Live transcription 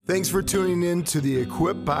Thanks for tuning in to the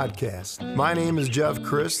Equip Podcast. My name is Jeff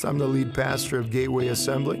Christ. I'm the lead pastor of Gateway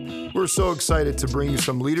Assembly. We're so excited to bring you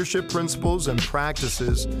some leadership principles and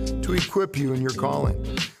practices to equip you in your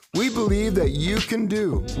calling. We believe that you can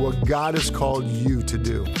do what God has called you to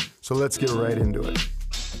do. So let's get right into it.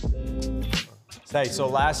 Hey, so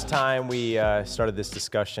last time we started this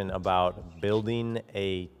discussion about building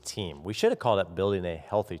a team. We should have called it building a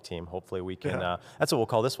healthy team. Hopefully we can, that's what we'll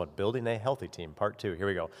call this one, building a healthy team, part 2. Here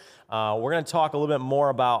we go. We're going to talk a little bit more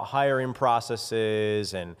about hiring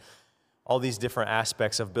processes and all these different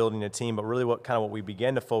aspects of building a team, but really what we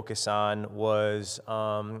began to focus on was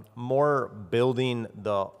more building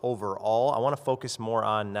the overall. I want to focus more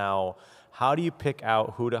on now, how do you pick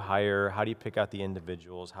out who to hire? How do you pick out the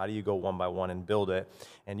individuals? How do you go one by one and build it?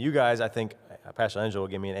 And you guys, I think, Pastor Angel will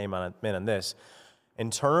give me an amen on this. In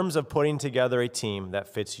terms of putting together a team that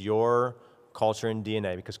fits your culture and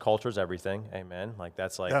DNA, because culture is everything, amen.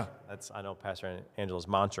 That's I know Pastor Angel's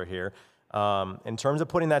mantra here. In terms of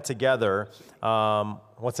putting that together,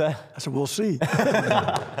 what's that? I said, we'll see.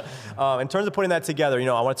 In terms of putting that together,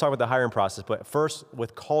 I want to talk about the hiring process, but first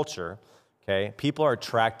with culture. Okay, people are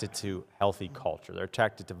attracted to healthy culture. They're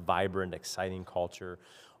attracted to vibrant, exciting culture.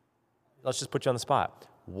 Let's just put you on the spot.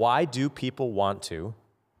 Why do people want to,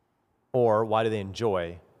 or why do they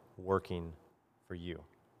enjoy working for you?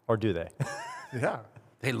 Or do they? Yeah.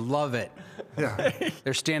 They love it. Yeah.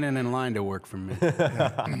 They're standing in line to work for me.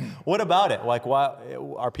 What about it? Why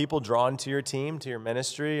are people drawn to your team, to your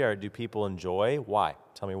ministry, or do people enjoy? Why?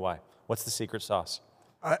 Tell me why. What's the secret sauce?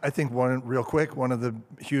 I think one of the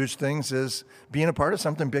huge things is being a part of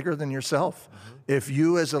something bigger than yourself. Mm-hmm. If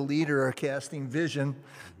you as a leader are casting vision,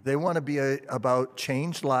 they want to be about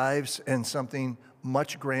changed lives and something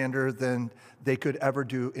much grander than they could ever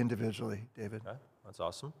do individually, David. Okay. That's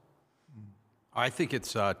awesome. I think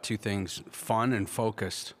it's two things, fun and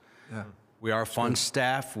focused. Yeah. We are a fun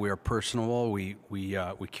staff. We are personable. We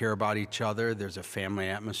care about each other. There's a family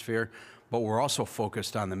atmosphere. But we're also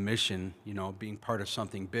focused on the mission, being part of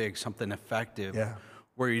something big, something effective,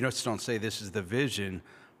 where you just don't say this is the vision,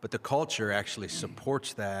 but the culture actually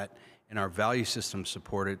supports that, and our value systems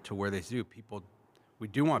support it to where they do. We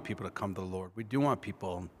do want people to come to the Lord. We do want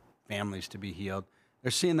families to be healed. They're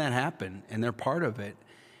seeing that happen, and they're part of it,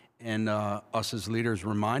 and us as leaders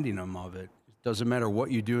reminding them of it. It doesn't matter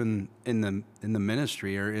what you do in the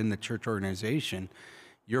ministry or in the church organization,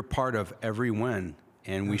 you're part of every win.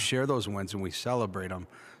 And we share those wins and we celebrate them.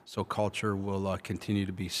 So culture will continue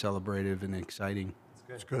to be celebrative and exciting.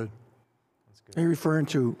 That's good. Are you referring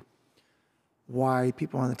to why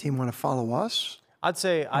people on the team want to follow us? I'd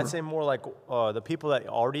say more like the people that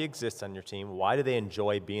already exist on your team. Why do they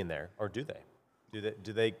enjoy being there, or do they?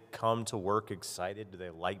 Do they come to work excited? Do they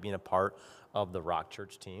like being a part of the Rock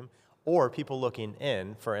Church team? Or people looking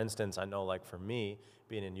in, for instance, I know for me,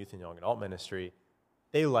 being in youth and young adult ministry,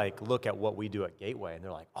 they look at what we do at Gateway and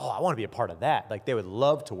they're like, oh, I want to be a part of that. They would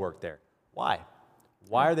love to work there. Why?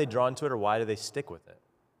 Why are they drawn to it, or why do they stick with it?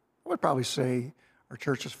 I would probably say our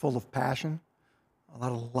church is full of passion, a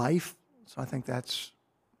lot of life. So I think that's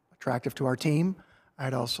attractive to our team.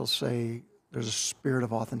 I'd also say there's a spirit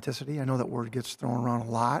of authenticity. I know that word gets thrown around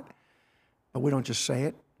a lot, but we don't just say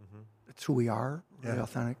it. Mm-hmm. It's who we are, really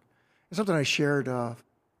authentic. It's something I shared an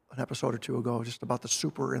episode or two ago just about the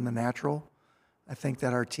super and the natural. I think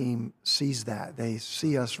that our team sees that. They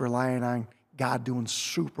see us relying on God doing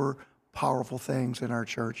super powerful things in our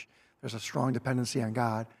church. There's a strong dependency on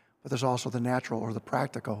God, but there's also the natural or the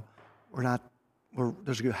practical.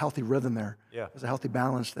 There's a healthy rhythm there. Yeah. There's a healthy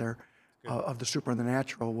balance there of the super and the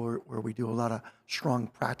natural where we do a lot of strong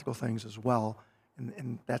practical things as well.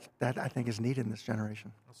 And that I think is needed in this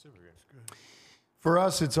generation. That's super good. That's good. For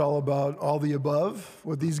us, it's all about all the above,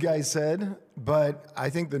 what these guys said. But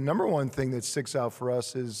I think the number one thing that sticks out for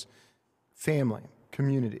us is family,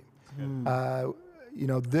 community.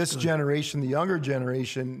 This generation, the younger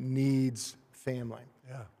generation, needs family.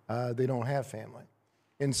 Yeah. They don't have family.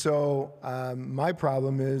 And so my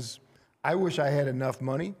problem is I wish I had enough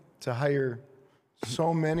money to hire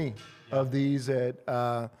so many of these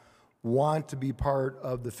that want to be part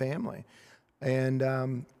of the family.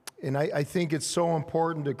 And I think it's so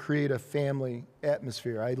important to create a family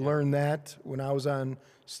atmosphere. I learned that when I was on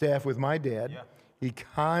staff with my dad. Yeah. He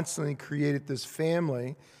constantly created this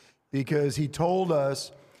family because he told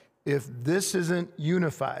us if this isn't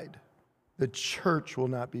unified, the church will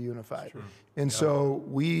not be unified. And so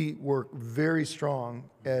we work very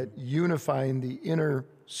strong at unifying the inner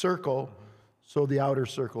circle so the outer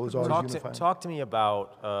circle is always unified. Talk to me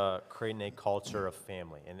about creating a culture of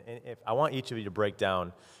family. And if I want each of you to break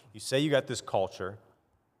down, you say you got this culture.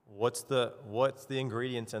 What's the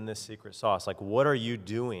ingredients in this secret sauce? Like, what are you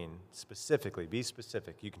doing specifically? Be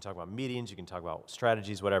specific. You can talk about meetings, you can talk about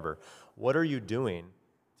strategies, whatever. What are you doing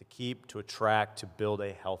to attract, to build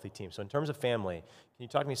a healthy team? So in terms of family, can you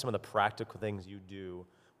talk to me some of the practical things you do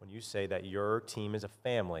when you say that your team is a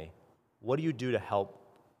family? What do you do to help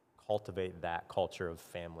cultivate that culture of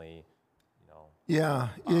family? Yeah,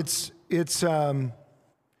 it's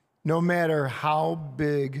no matter how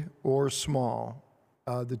big or small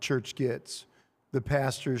the church gets, the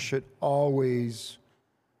pastor should always,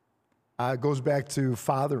 goes back to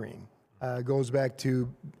fathering, goes back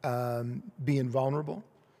to being vulnerable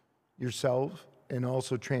yourself and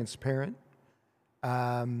also transparent,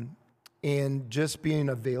 and just being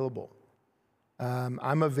available.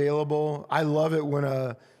 I'm available. I love it when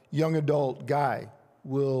a young adult guy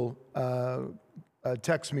will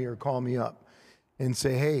text me or call me up and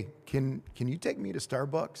say, hey, can you take me to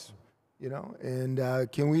Starbucks?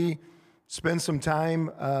 And can we spend some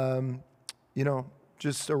time,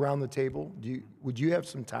 just around the table? Would you have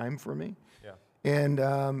some time for me? Yeah. And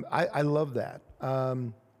I love that.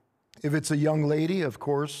 If it's a young lady, of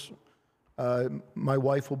course, my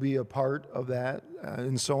wife will be a part of that,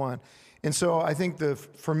 and so on. And so I think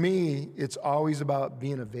for me, it's always about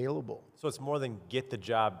being available. So it's more than get the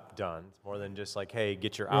job done. It's more than just like, hey,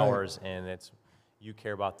 get your hours, and you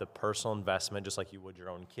care about the personal investment just like you would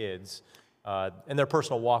your own kids, and their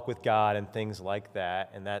personal walk with God and things like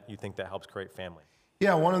that, and that you think that helps create family.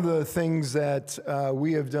 Yeah, one of the things that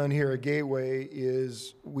we have done here at Gateway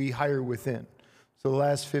is we hire within. So the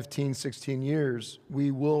last 15, 16 years,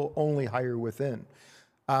 we will only hire within.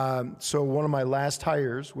 So one of my last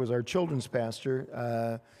hires was our children's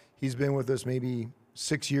pastor. He's been with us maybe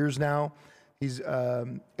 6 years now. He was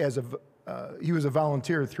a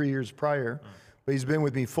volunteer 3 years prior, but he's been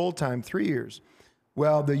with me full-time 3 years.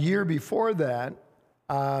 Well, the year before that,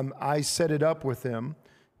 I set it up with him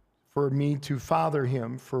for me to father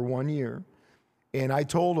him for 1 year. And I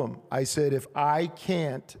told him, I said, if I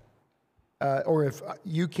can't, or if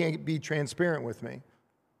you can't be transparent with me,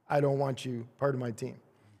 I don't want you part of my team.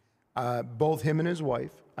 Both him and his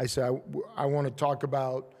wife, I said, I want to talk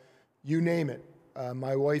about, you name it.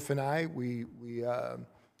 My wife and I, we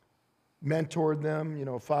mentored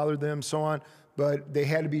them, fathered them, so on, but they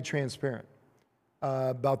had to be transparent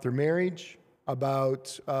about their marriage,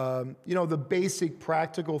 about, the basic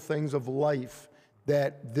practical things of life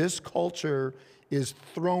that this culture is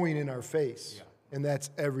throwing in our face, and that's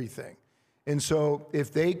everything. And so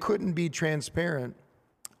if they couldn't be transparent,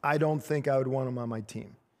 I don't think I would want them on my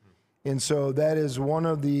team. And so that is one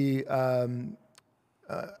of the,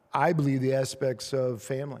 I believe, the aspects of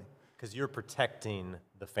family. Because you're protecting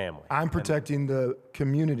the family. I'm protecting the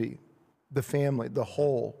community, the family, the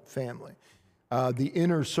whole family, the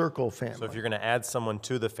inner circle family. So if you're going to add someone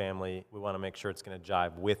to the family, we want to make sure it's going to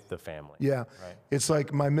jive with the family. Yeah. Right. It's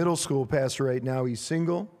like my middle school pastor right now, he's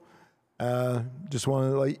single. Just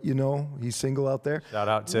want to let you know, he's single out there. Shout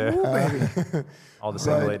out to all the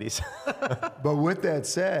single ladies. But with that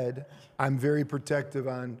said, I'm very protective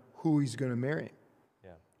on who he's going to marry.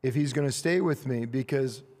 Yeah. If he's going to stay with me,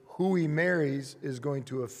 because who he marries is going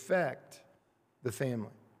to affect the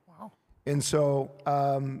family. Wow. And so,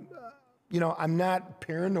 I'm not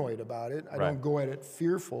paranoid about it. I Right. don't go at it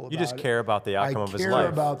fearful about it. You just care about the outcome of his life. I care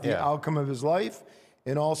about the outcome of his life,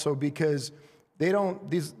 and also because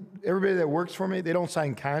everybody that works for me, they don't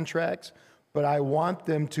sign contracts, but I want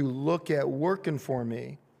them to look at working for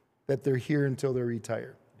me that they're here until they're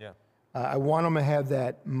retired. Yeah. I want them to have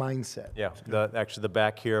that mindset. Yeah. Actually, the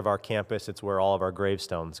back here of our campus, it's where all of our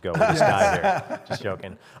gravestones go. We just die here. Just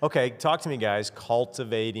joking. Okay, talk to me, guys.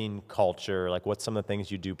 Cultivating culture. Like, what's some of the things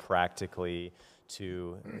you do practically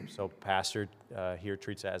so Pastor here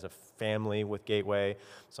treats it as a family with Gateway.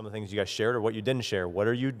 Some of the things you guys shared or what you didn't share. What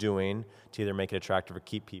are you doing to either make it attractive or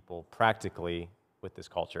keep people practically with this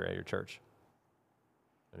culture at your church?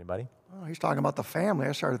 Anybody? Oh, he's talking about the family.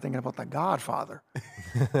 I started thinking about The Godfather.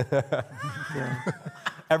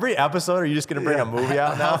 Every episode, are you just going to bring a movie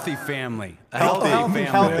out now? Healthy family. Healthy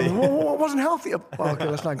family. Well, it wasn't healthy. Well, okay,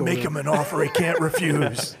 let's not go Make there. him an offer he can't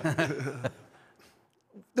refuse.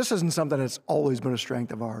 This isn't something that's always been a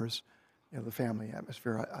strength of ours, the family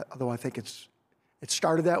atmosphere. Although I think it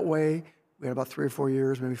started that way. We had about 3 or 4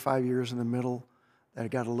 years, maybe 5 years in the middle that it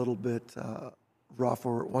got a little bit rough,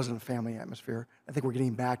 or it wasn't a family atmosphere. I think we're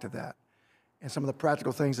getting back to that. And some of the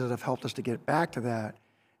practical things that have helped us to get back to that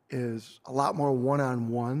is a lot more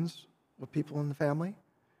one-on-ones with people in the family.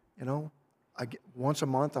 Once a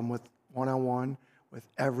month, I'm with one-on-one with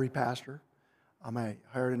every pastor. I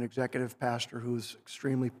hired an executive pastor who's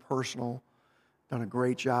extremely personal, done a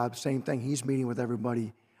great job. Same thing, he's meeting with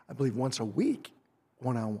everybody I believe, once a week,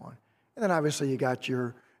 one-on-one. And then obviously you got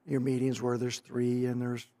your meetings where there's 3 and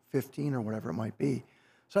there's 15 or whatever it might be.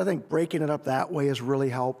 So I think breaking it up that way has really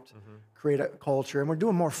helped create a culture. And we're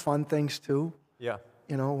doing more fun things too. Yeah.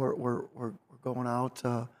 You know, we're going out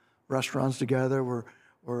to restaurants together.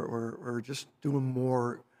 We're just doing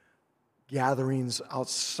more gatherings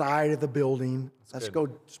outside of the building. Let's go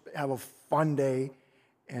have a fun day,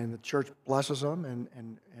 and the church blesses them,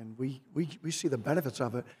 and we see the benefits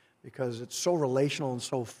of it because it's so relational and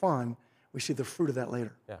so fun. We see the fruit of that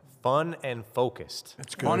later. Yeah. Fun and focused.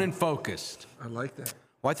 That's good. Fun and focused. I like that.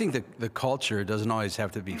 Well, I think the culture doesn't always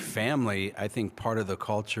have to be family. I think part of the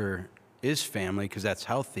culture is family because that's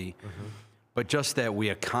healthy. But just that we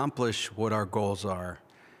accomplish what our goals are,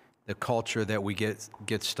 the culture that we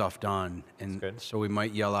get stuff done. And so we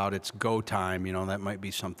might yell out, it's go time. You know, that might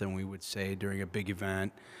be something we would say during a big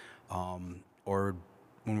event or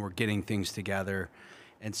when we're getting things together.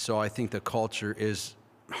 And so I think the culture is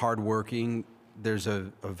hardworking. There's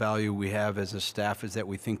a value we have as a staff is that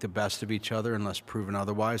we think the best of each other unless proven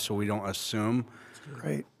otherwise, so we don't assume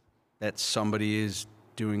that somebody is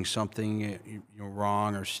doing something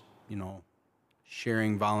wrong or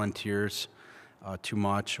sharing volunteers too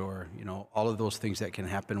much or all of those things that can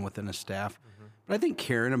happen within a staff. But I think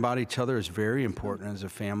caring about each other is very important as a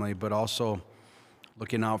family, but also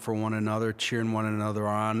looking out for one another, cheering one another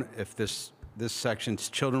on. If this section's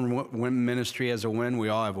children win ministry has a win, we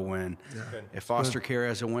all have a win. If foster care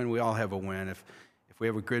has a win, we all have a win. If we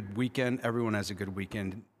have a good weekend, everyone has a good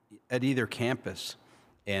weekend at either campus.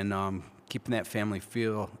 And keeping that family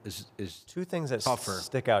feel is two things that tougher.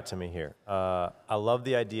 Stick out to me here. I love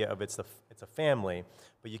the idea of it's a family,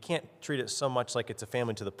 but you can't treat it so much like it's a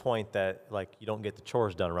family to the point that like you don't get the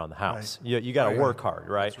chores done around the house. You got to work hard,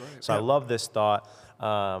 right? So I love this thought.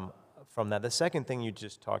 From that. The second thing you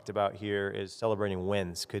just talked about here is celebrating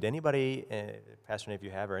wins. Could anybody, Pastor Nate, if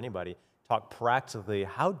you have, or anybody, talk practically,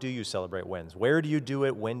 how do you celebrate wins? Where do you do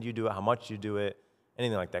it? When do you do it? How much do you do it?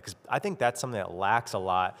 Anything like that. Because I think that's something that lacks a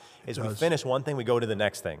lot, is we finish one thing, we go to the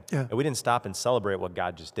next thing. Yeah. And we didn't stop and celebrate what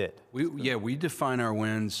God just did. We define our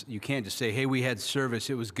wins. You can't just say, hey, we had service,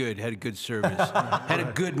 it was good, had a good service. Had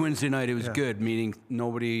a good Wednesday night, it was good, meaning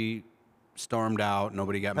nobody stormed out,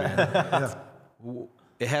 nobody got mad.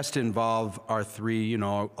 It has to involve our three,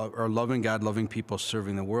 our loving God, loving people,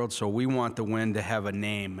 serving the world. So we want the win to have a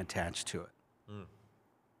name attached to it.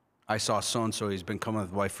 I saw so-and-so, he's been coming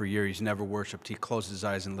with his wife for a year. He's never worshiped. He closed his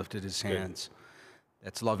eyes and lifted his hands.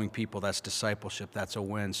 That's loving people. That's discipleship. That's a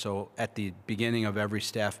win. So at the beginning of every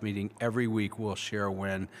staff meeting, every week we'll share a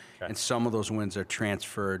win. And some of those wins are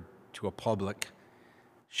transferred to a public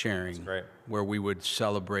sharing where we would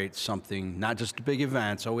celebrate something, not just a big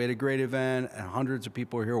event. So we had a great event and hundreds of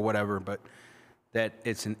people were here or whatever, but that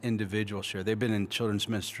it's an individual share. They've been in children's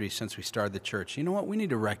ministry since we started the church. You know what? We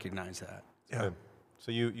need to recognize that. Good.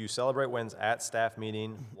 So you celebrate wins at staff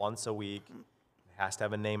meeting once a week. It has to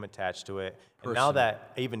have a name attached to it. And now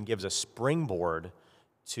that even gives a springboard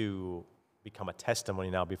to become a testimony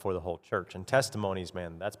now before the whole church. And testimonies,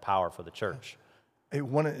 man, that's power for the church.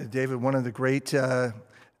 David, one of the great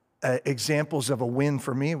examples of a win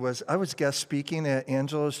for me was I was guest speaking at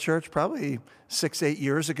Angelo's church probably 6-8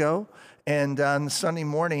 years ago, and on Sunday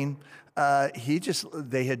morning,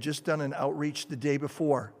 they had just done an outreach the day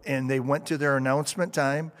before, and they went to their announcement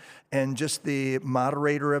time, and just the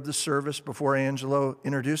moderator of the service before Angelo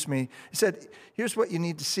introduced me, he said, "Here's what you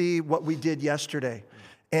need to see, what we did yesterday."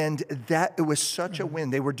 And it was such a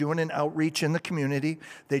win. They were doing an outreach in the community.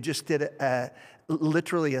 They just did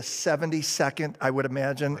literally a 70-second, I would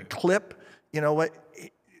imagine, clip. You know what?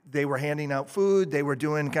 They were handing out food. They were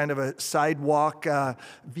doing kind of a sidewalk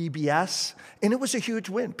VBS. And it was a huge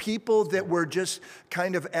win. People that were just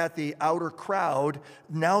kind of at the outer crowd,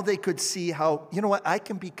 now they could see how, you know what, I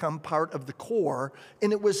can become part of the core.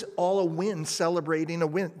 And it was all a win, celebrating a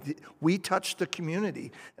win. We touched the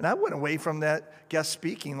community. And I went away from that guest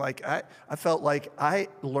speaking like I felt like I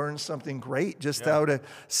learned something great just how to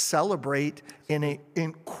celebrate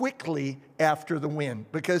in quickly after the win,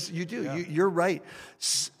 because you do. You're right.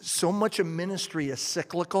 So much of ministry is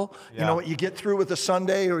cyclical. You know what? You get through with a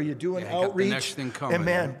Sunday, or you do an outreach, the next thing coming, and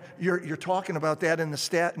man, you're talking about that in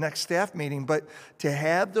the next staff meeting. But to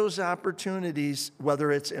have those opportunities,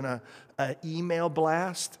 whether it's in an email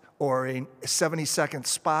blast or a 70-second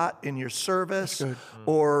spot in your service,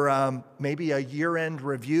 or maybe a year-end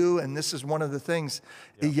review, and this is one of the things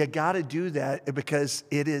you got to do that because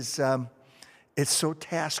it is. It's so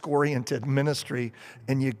task-oriented ministry,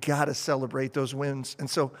 and you got to celebrate those wins. And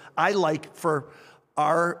so I like for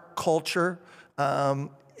our culture,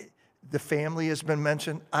 The family has been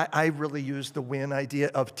mentioned. I really use the win idea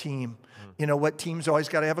of team. You know what? Teams always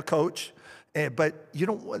got to have a coach. But you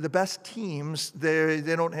don't. The best teams, they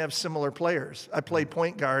don't have similar players. I played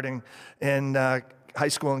point guard in high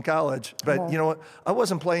school and college, but you know what? I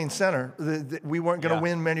wasn't playing center. We weren't going to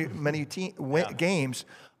win many games.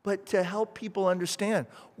 But to help people understand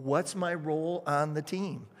what's my role on the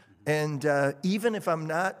team, and even if I'm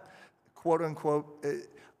not, quote unquote,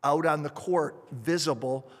 out on the court,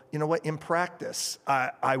 visible, you know what, in practice,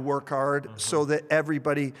 I work hard so that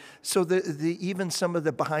everybody, so even some of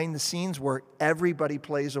the behind the scenes work, everybody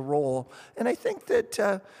plays a role. And I think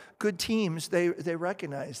that good teams, they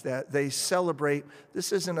recognize that. They celebrate.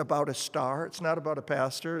 This isn't about a star. It's not about a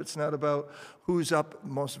pastor. It's not about who's up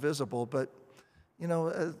most visible. But, you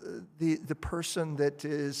know, the person that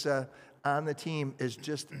is on the team is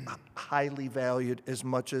just highly valued as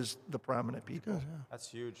much as the prominent people. That's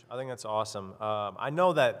huge. I think that's awesome. I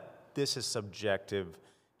know that this is subjective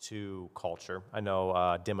to culture. I know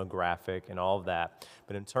demographic and all of that.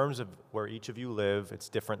 But in terms of where each of you live, it's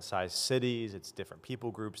different size cities, it's different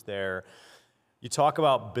people groups there. You talk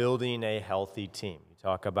about building a healthy team. You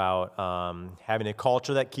talk about having a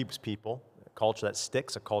culture that keeps people, a culture that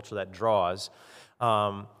sticks, a culture that draws.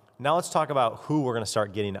 Now let's talk about who we're going to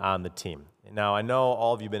start getting on the team. Now, I know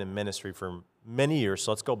all of you have been in ministry for many years,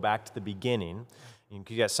 so let's go back to the beginning.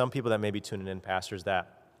 You got some people that may be tuning in, pastors,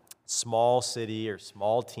 that small city or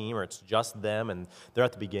small team, or it's just them, and they're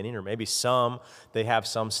at the beginning, or maybe they have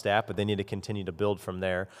some staff, but they need to continue to build from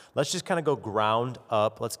there. Let's just kind of go ground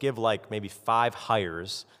up. Let's give like maybe 5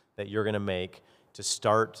 hires that you're going to make to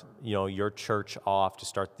start, you know, your church off,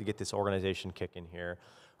 to get this organization kicking here.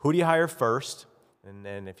 Who do you hire first? And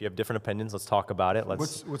then if you have different opinions, let's talk about it.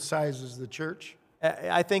 What size is the church?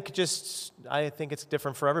 I think it's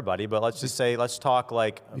different for everybody, but let's talk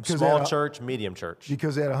like small church, medium church.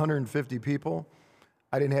 Because at 150 people,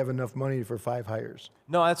 I didn't have enough money for 5 hires.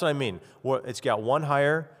 No, that's what I mean. It's got 1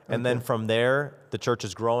 hire, and then from there, the church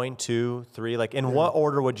is growing, 2, 3. Like, in what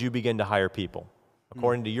order would you begin to hire people?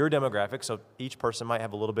 According to your demographic, so each person might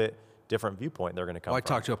have a little bit different viewpoint they're going to come from. I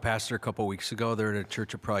talked to a pastor a couple weeks ago. They're at a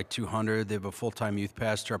church of probably 200. They have a full-time youth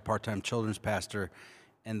pastor, a part-time children's pastor,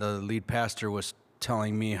 and the lead pastor was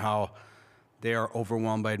telling me how they are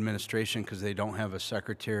overwhelmed by administration because they don't have a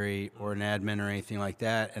secretary or an admin or anything like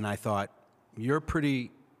that. And I thought, you're a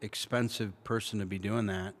pretty expensive person to be doing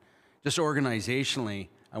that. Just organizationally,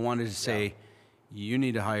 I wanted to say, you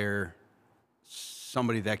need to hire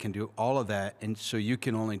somebody that can do all of that, and so you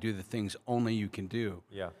can only do the things only you can do.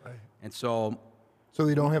 Yeah. Right. And so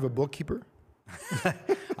they don't have a bookkeeper?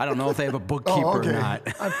 I don't know if they have a bookkeeper or not.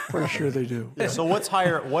 I'm pretty sure they do. Yeah. So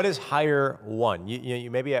what is hire 1? You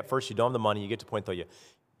maybe at first you don't have the money. You get to a point though,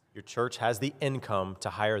 your church has the income to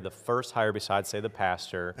hire the first hire besides, say, the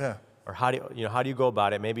pastor. Yeah. Or how do you go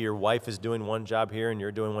about it? Maybe your wife is doing one job here and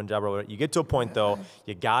you're doing one job over there. You get to a point though,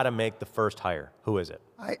 you got to make the first hire. Who is it?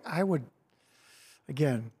 I would,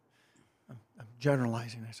 again, I'm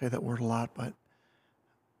generalizing. I say that word a lot, but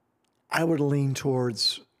I would lean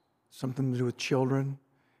towards something to do with children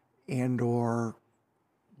and or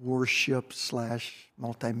worship /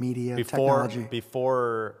 multimedia technology.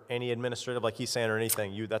 Before any administrative, like he's saying, or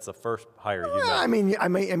anything, that's the first hire you got. I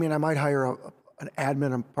might hire an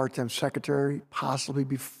admin and part-time secretary, possibly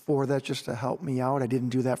before that, just to help me out. I didn't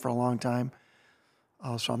do that for a long time,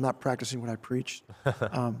 so I'm not practicing what I preached.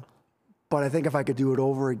 But I think if I could do it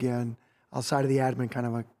over again, outside of the admin kind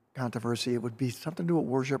of a controversy, it would be something to do with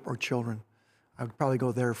worship or children. I would probably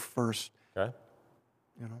go there first. Okay.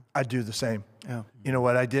 You know, I'd do the same. Yeah. You know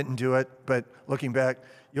what? I didn't do it, but looking back,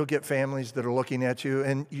 you'll get families that are looking at you,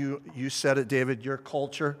 and you said it, David. Your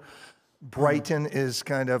culture, Brighton is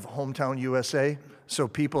kind of hometown USA, so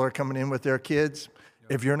people are coming in with their kids.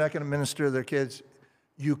 If you're not going to minister to their kids,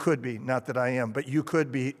 you could be. Not that I am, but you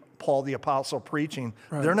could be Paul the Apostle preaching.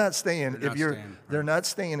 Right. They're not staying They're not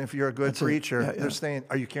staying if you're a good preacher. Yeah. They're staying,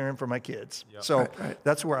 are you caring for my kids? Yep. So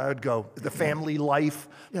that's where I would go. The family life,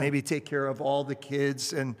 maybe take care of all the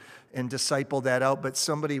kids and disciple that out. But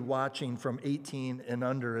somebody watching from 18 and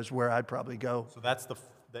under is where I'd probably go. So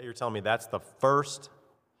that you're telling me that's the first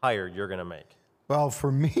hire you're going to make. Well,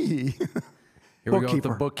 for me, Here we go with the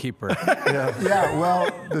bookkeeper. yeah.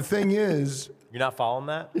 Well, the thing is, you're not following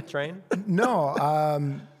that train?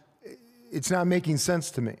 No, it's not making sense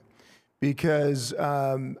to me because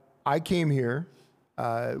I came here.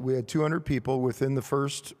 We had 200 people. Within the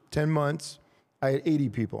first 10 months, I had 80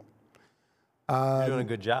 people. You're doing a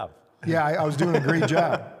good job. Yeah, I was doing a great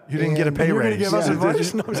job. You didn't get a pay raise. Give us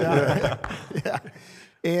advice? No, Yeah.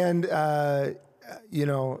 And,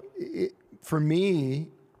 for me,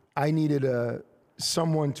 I needed a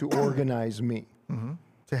someone to organize me,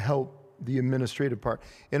 to help the administrative part.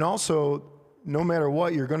 And also, no matter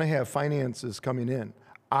what, you're going to have finances coming in.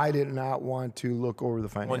 I did not want to look over the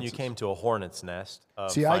finances. When you came to a hornet's nest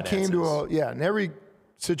of See, finances. I came to and every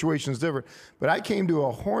situation is different, but I came to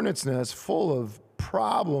a hornet's nest full of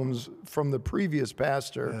problems from the previous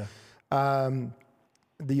pastor,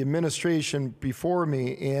 the administration before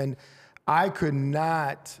me, and I could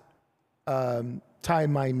not tie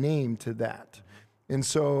my name to that. And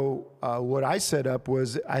so what I set up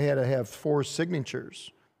was I had to have 4 signatures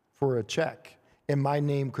for a check, and my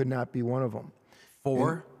name could not be one of them.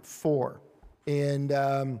 4? 4. And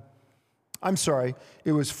I'm sorry,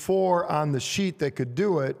 it was 4 on the sheet that could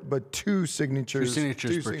do it, but 2 signatures. 2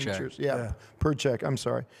 signatures per check. Yeah, per check, I'm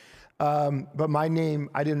sorry. But my name,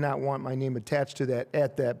 I did not want my name attached to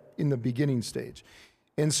that in the beginning stage.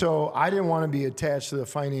 And so I didn't want to be attached to the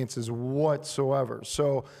finances whatsoever.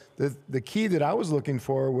 So the key that I was looking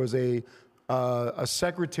for was a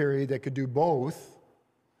secretary that could do both.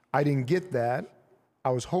 I didn't get that.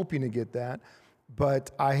 I was hoping to get that.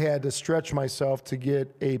 But I had to stretch myself to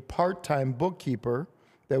get a part-time bookkeeper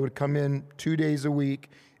that would come in 2 days a week,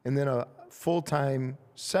 and then a full-time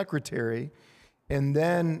secretary. And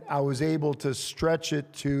then I was able to stretch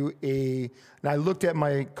it to and I looked at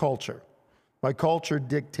my culture. My culture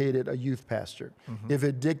dictated a youth pastor. If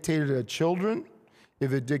it dictated a children,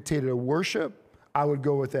 if it dictated a worship, I would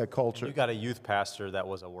go with that culture. You got a youth pastor that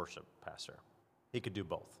was a worship pastor. He could do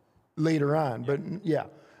both. Later on, but yeah,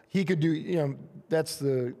 he could do, that's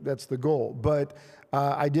the goal. But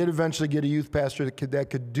I did eventually get a youth pastor that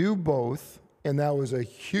could do both, and that was a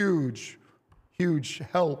huge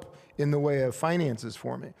help in the way of finances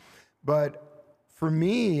for me. But for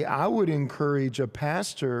me, I would encourage a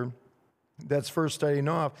pastor that's first starting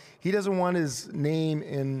off, he doesn't want his name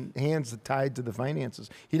and hands tied to the finances.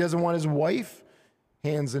 He doesn't want his wife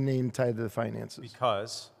hands and name tied to the finances.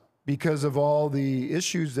 Because of all the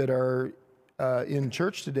issues that are in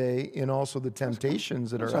church today, and also the temptations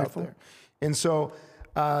that are out there. And so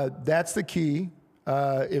that's the key.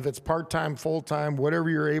 If it's part-time, full-time, whatever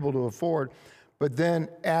you're able to afford. But then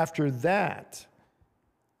after that,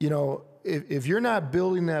 if you're not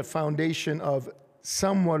building that foundation of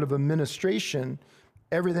somewhat of administration,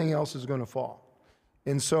 everything else is going to fall.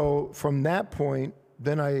 And so from that point,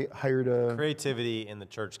 then I hired creativity in the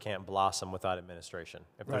church can't blossom without administration.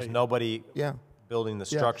 If there's nobody building the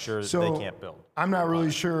structure, they can't build. I'm not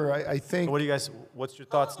really sure. I think. So what do you guys? What's your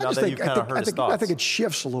thoughts now that you've kind of heard his thoughts? I think it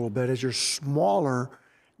shifts a little bit. As you're smaller,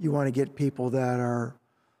 you want to get people that are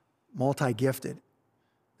multi-gifted.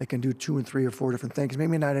 They can do 2 and 3 or 4 different things.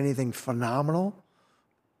 Maybe not anything phenomenal,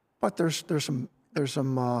 but there's some. That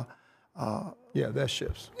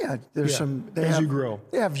shifts. Yeah, there's some. You grow.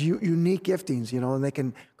 They have unique giftings, and they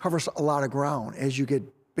can cover a lot of ground. As you get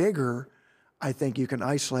bigger, I think you can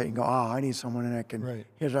isolate and go, I need someone that can hit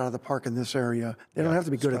it out of the park in this area. They don't have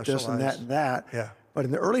to be good at this and that and that. Yeah. But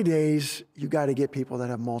in the early days, you got to get people that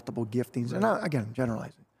have multiple giftings. And again,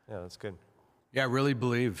 generalizing. Yeah, that's good. Yeah, I really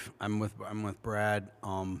believe I'm with Brad.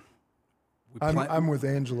 I'm with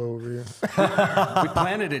Angelo over here. We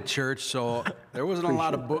planted a church, so there wasn't a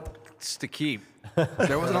lot of books to keep.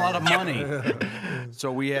 There wasn't a lot of money.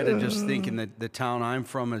 So we had to just think, and the town I'm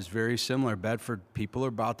from is very similar. Bedford, people are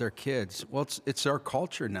about their kids. Well, it's our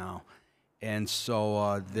culture now. And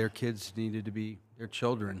so their kids needed to be their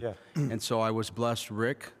children. Yeah. And so I was blessed.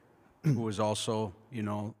 Rick, who was also,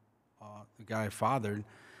 the guy I fathered,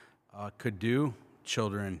 could do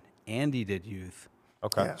children, and he did youth.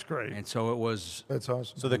 Okay. That's great. And so it was That's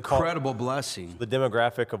awesome. So the incredible blessing. the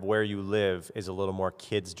demographic of where you live is a little more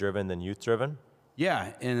kids driven than youth driven.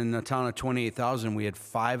 Yeah, and in the town of 28,000, we had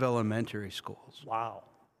 5 elementary schools. Wow.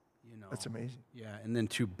 That's amazing. Yeah, and then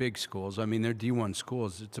 2 big schools. I mean, they're D1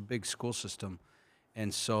 schools. It's a big school system.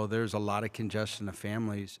 And so there's a lot of congestion of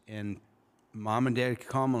families. And mom and dad could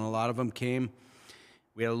come, and a lot of them came.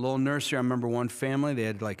 We had a little nursery. I remember one family, they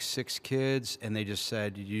had like 6 kids, and they just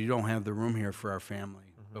said, you don't have the room here for our family,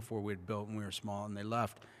 before we had built when we were small, and they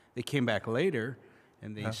left. They came back later,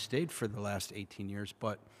 and they stayed for the last 18 years.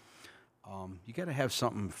 But you got to have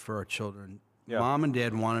something for our children. Yeah. Mom and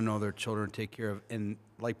dad want to know their children take care of. And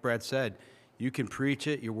like Brad said, you can preach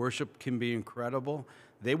it. Your worship can be incredible.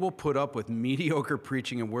 They will put up with mediocre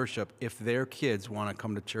preaching and worship if their kids want to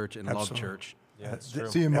come to church and love church. Yeah, that's true.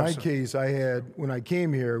 See, in my case, when I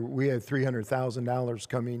came here, we had $300,000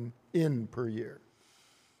 coming in per year.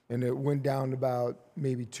 And it went down to about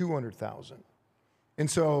maybe $200,000. And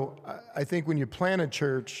so I think when you plant a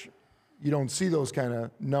church, you don't see those kind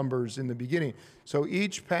of numbers in the beginning. So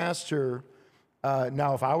each pastor,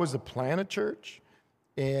 now if I was to plant a church,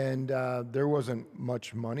 and there wasn't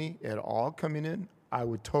much money at all coming in, I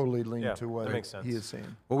would totally lean Yeah, to what that makes sense. he is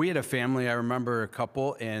saying. Well, we had a family, I remember a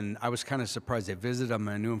couple, and I was kind of surprised. I visited them,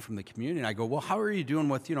 and I knew them from the community. And I go, well, how are you doing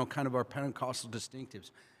with, kind of our Pentecostal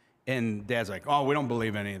distinctives? And Dad's like, oh, we don't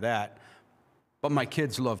believe any of that. But my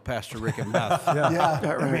kids love Pastor Rick and Beth. Yeah.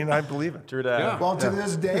 I mean, I believe it. True that. Yeah. Well, to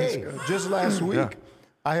this day, just last week,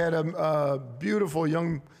 I had a beautiful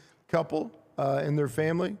young couple and their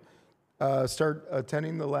family start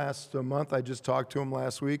attending the last month. I just talked to them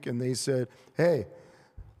last week, and they said, hey,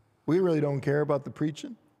 we really don't care about the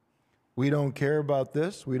preaching. We don't care about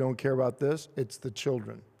this. We don't care about this. It's the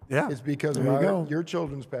children. Yeah. It's because of your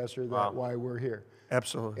children's pastor that why we're here.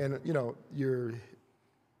 Absolutely. And, your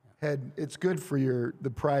head, it's good for the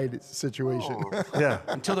pride situation. Yeah.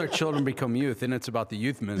 Until their children become youth, and it's about the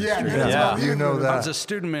youth ministry. Yeah. You know How's that. the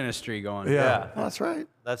student ministry going? Yeah. Well, that's right.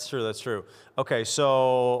 That's true. That's true. Okay,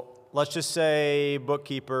 so let's just say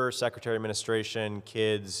bookkeeper, secretary, administration,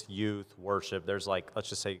 kids, youth, worship. There's let's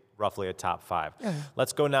just say roughly a top 5. Yeah.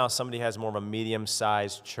 Let's go now. Somebody has more of a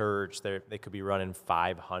medium-sized church. They could be running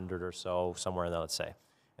 500 or so, somewhere in there, let's say.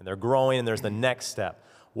 And they're growing, and there's the next step.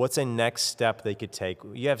 What's a next step they could take?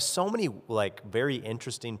 You have so many very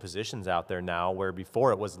interesting positions out there now where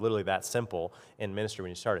before it was literally that simple in ministry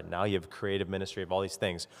when you started. Now you have creative ministry of all these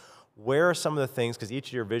things. Where are some of the things, because each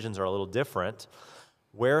of your visions are a little different,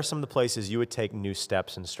 where are some of the places you would take new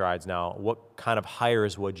steps and strides now? What kind of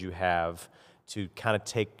hires would you have to kind of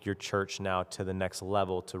take your church now to the next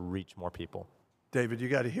level to reach more people? David, you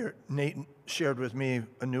got to hear it. Nate shared with me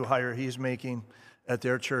a new hire he's making at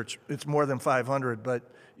their church. It's more than 500, but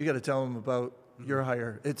you got to tell them about your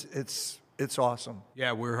hire. It's awesome.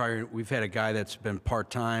 Yeah, we've had a guy that's been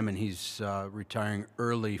part-time, and he's retiring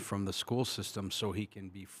early from the school system so he can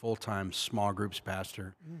be full-time small groups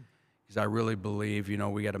pastor. Because I really believe,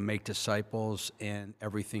 we got to make disciples, and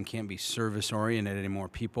everything can't be service-oriented anymore.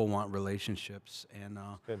 People want relationships. And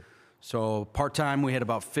so part-time, we had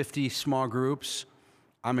about 50 small groups.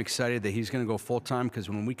 I'm excited that he's going to go full-time because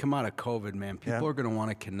when we come out of COVID, man, people are going to want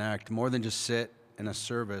to connect more than just sit in a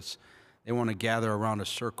service. They want to gather around a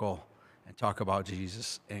circle and talk about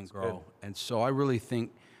Jesus and grow. Good. And so I really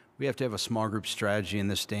think we have to have a small group strategy in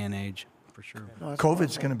this day and age, for sure. No,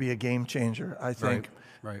 COVID's going to be a game changer, I think.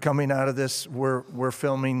 Right. Coming out of this, we're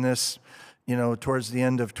filming this, towards the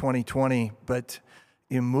end of 2020, but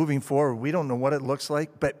moving forward, we don't know what it looks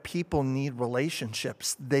like, but people need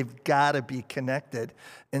relationships. They've got to be connected.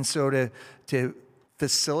 And so to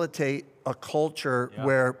facilitate a culture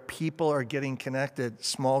where people are getting connected,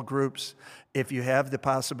 small groups, if you have the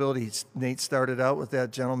possibilities, Nate started out with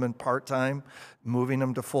that gentleman part-time, moving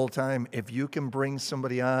them to full-time. If you can bring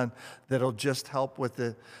somebody on that'll just help with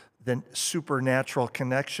the supernatural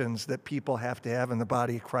connections that people have to have in the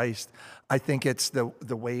body of Christ, I think it's the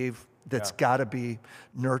wave that's got to be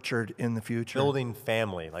nurtured in the future. Building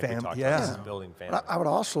family, we talked about. This is building family. I would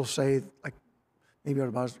also say, maybe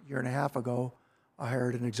about a year and a half ago, I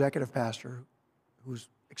hired an executive pastor who's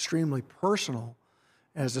extremely personal.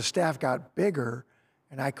 As the staff got bigger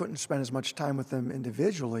and I couldn't spend as much time with them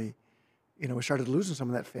individually, we started losing some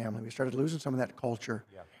of that family. We started losing some of that culture.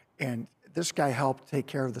 Yeah. And this guy helped take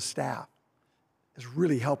care of the staff. Is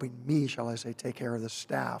really helping me, shall I say, take care of the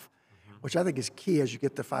staff, which I think is key as you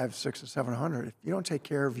get to 500, 600, 700. If you don't take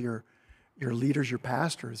care of your leaders, your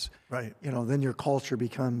pastors, right? Then your culture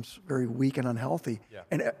becomes very weak and unhealthy. Yeah.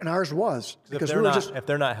 And ours was because if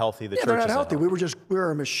they're not healthy, the church they're not isn't healthy. We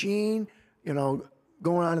were a machine,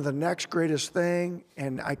 going on to the next greatest thing.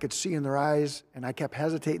 And I could see in their eyes, and I kept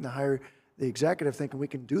hesitating to hire the executive, thinking we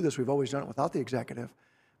can do this. We've always done it without the executive.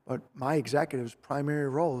 But my executive's primary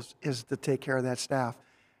role is to take care of that staff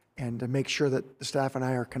and to make sure that the staff and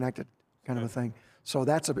I are connected, kind of a thing. So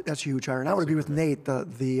that's a huge hire. And I would agree with Nate.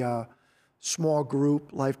 The small group,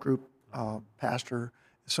 life group pastor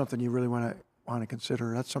is something you really want to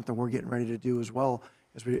consider. That's something we're getting ready to do as well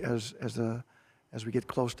as we get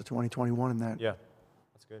close to 2021 and that. Yeah,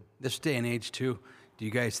 that's good. This day and age too. Do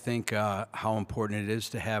you guys think how important it is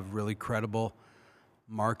to have really credible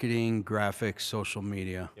marketing, graphics, social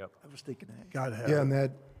media? Yep. I was thinking that. Gotta have Yeah,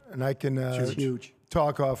 and I can huge.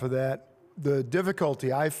 talk off of that. The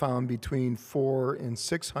difficulty I found between 400 and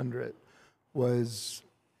 600 was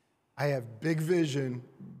I have big vision,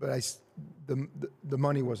 but the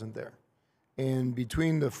money wasn't there. And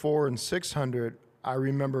between the 400 and 600, I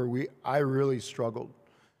remember I really struggled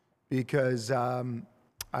because I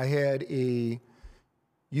had a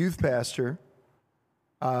youth pastor.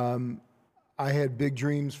 I had big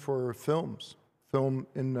dreams for film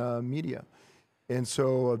and media. And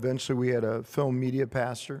so eventually we had a film media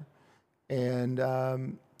pastor. And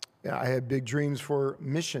I had big dreams for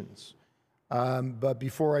missions. But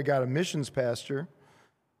before I got a missions pastor,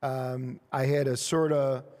 I had to sort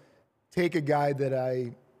of take a guy that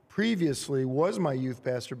I previously was my youth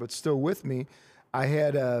pastor, but still with me. I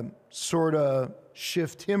had to sort of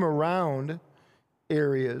shift him around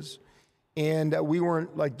areas. And we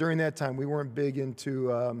weren't, like during that time, we weren't big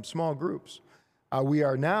into small groups. We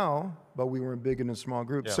are now, but we weren't big into small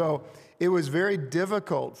groups. Yeah. So it was very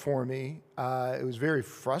difficult for me. It was very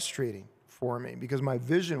frustrating for me because my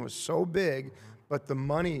vision was so big, but the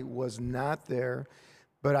money was not there.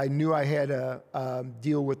 But I knew I had to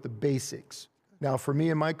deal with the basics. Now, for me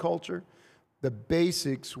in my culture, the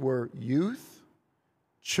basics were youth,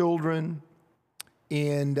 children,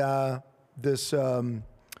 and this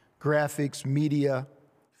graphics, media,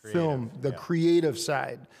 film, the creative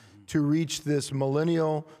side. To reach this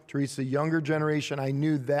millennial, to reach the younger generation, I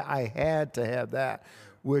knew that I had to have that,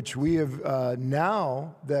 which we have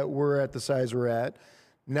now that we're at the size we're at.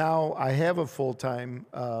 Now I have a full-time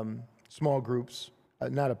small groups,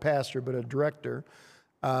 not a pastor, but a director.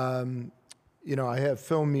 You know, I have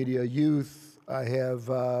film media, youth. I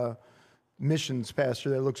have missions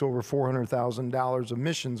pastor that looks over $400,000 of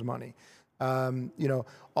missions money. You know,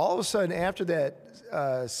 all of a sudden after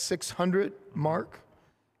that 600 mark,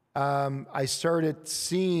 I started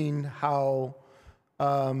seeing how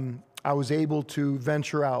I was able to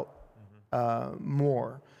venture out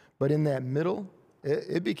more. But in that middle,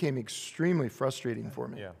 it became extremely frustrating for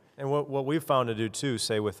me. Yeah. And what we've found to do too,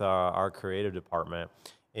 say with our creative department,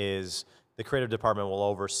 is the creative department will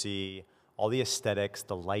oversee all the aesthetics,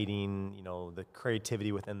 the lighting, you know, the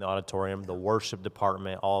creativity within the auditorium, the worship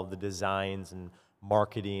department, all of the designs and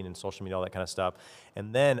marketing and social media, all that kind of stuff.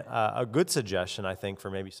 And then a good suggestion, I think, for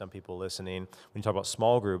maybe some people listening, when you talk about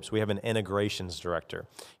small groups, we have an integrations director.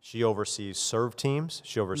 She oversees serve teams.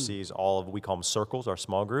 She oversees all of, we call them circles, our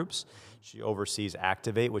small groups. She oversees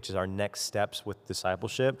Activate, which is our next steps with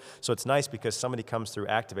discipleship. So it's nice because somebody comes through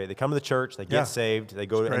Activate. They come to the church, they get saved, they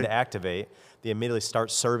go into Activate, they immediately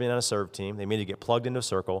start serving on a serve team, they immediately get plugged into a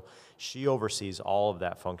circle. She oversees all of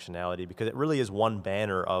that functionality because it really is one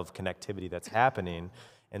banner of connectivity that's happening.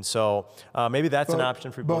 And so maybe that's an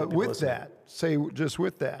option for people. But with that, just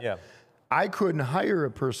with that, yeah. I couldn't hire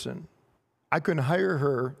a person. I couldn't hire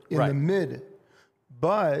her in the mid,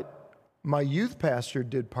 but my youth pastor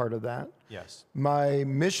did part of that. Yes. My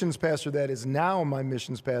missions pastor that is now my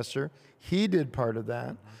missions pastor, he did part of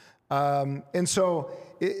that. And so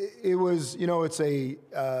it was, you know, it's a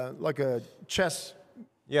like a chess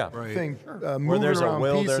thing. Where there's a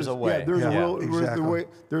will, pieces. there's a way. Yeah, there's a will, exactly.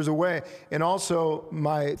 there's a way. And also,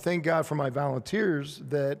 thank God for my volunteers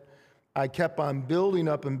that I kept on building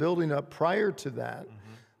up prior to that.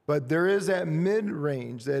 But there is that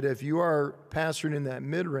mid-range that if you are pastoring in that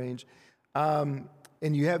mid-range, and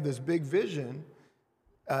you have this big vision,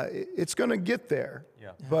 it's going to get there.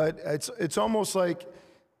 Yeah. But it's almost like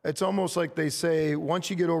they say once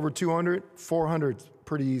you get over 200, 400's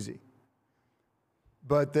pretty easy.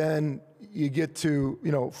 But then you get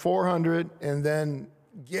to 400, and then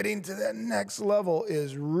getting to that next level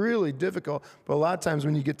is really difficult. But a lot of times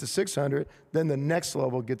when you get to 600, then the next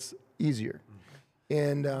level gets easier.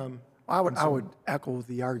 And I would echo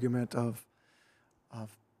the argument of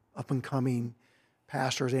up and coming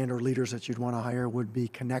pastors and or leaders that you'd want to hire would be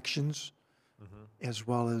connections, as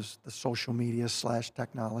well as the social media /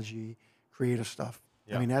 technology, creative stuff.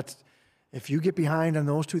 Yeah. I mean, that's if you get behind on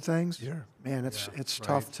those two things, man, it's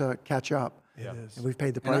tough to catch up. It is. And we've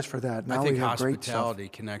paid the price for that. Now I think we have great stuff.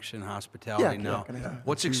 hospitality now.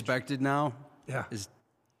 What's expected now is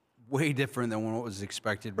way different than what was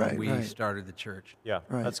expected when we started the church. Yeah,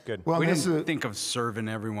 that's good. well, We this didn't is think of serving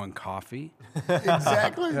everyone coffee.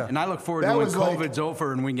 exactly. And I look forward That to when was like- COVID's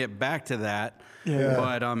over and we can get back to that. Yeah.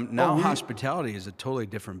 But now hospitality is a totally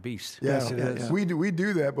different beast. Yes, it is. We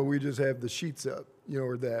do that, but we just have the sheets up,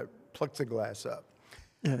 or that plexiglass up.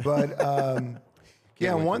 But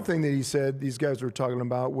one thing that he said these guys were talking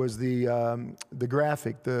about was the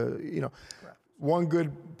graphic. One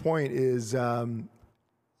good point is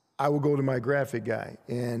I will go to my graphic guy,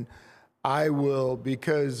 and I will,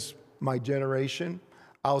 because my generation,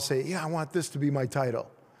 I'll say, I want this to be my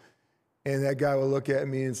title. And that guy will look at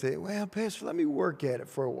me and say, well, Pastor, let me work at it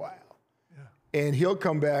for a while. And he'll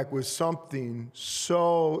come back with something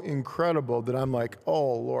so incredible that I'm like,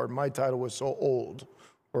 oh, Lord, my title was so old.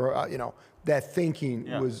 Or, that thinking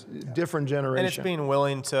was different generation. And it's being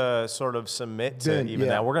willing to sort of submit to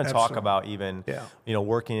that. We're going to talk about even,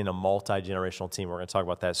 working in a multi-generational team. We're going to talk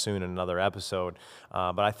about that soon in another episode.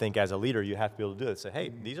 But I think as a leader, you have to be able to do it. Say,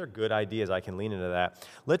 hey, these are good ideas. I can lean into that.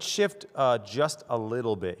 Let's shift just a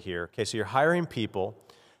little bit here. Okay, so you're hiring people.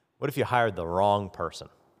 What if you hired the wrong person?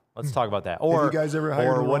 Let's talk about that. Or, you guys ever hired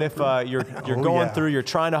or the what wrong if you're Oh, going yeah. through, you're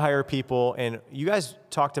trying to hire people, and you guys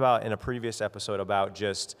talked about in a previous episode about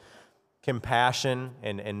just compassion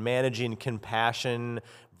and managing compassion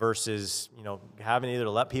versus, having either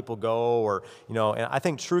to let people go or, and I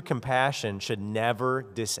think true compassion should never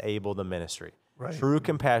disable the ministry. Right. True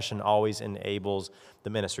compassion always enables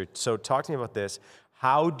the ministry. So talk to me about this.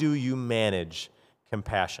 How do you manage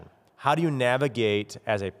compassion? How do you navigate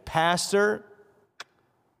as a pastor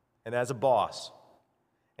and as a boss?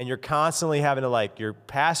 And you're constantly having to, you're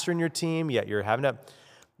pastoring your team, yet you're having to,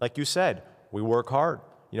 like you said, we work hard.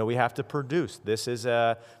 We have to produce. This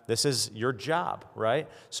is your job, right?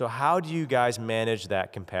 So how do you guys manage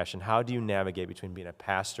that compassion? How do you navigate between being a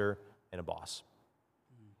pastor and a boss?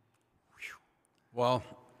 Well,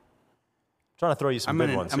 trying to throw you some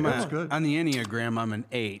good ones here. That's good. On the Enneagram, I'm an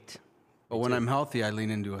 8. But when I'm healthy, I lean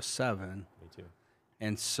into a 7. Me too.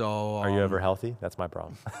 And so... Are you ever healthy? That's my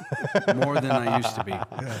problem. more than I used to be.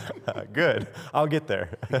 Good. I'll get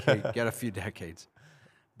there. Okay, got a few decades.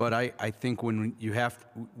 But I think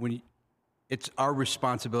it's our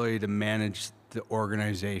responsibility to manage the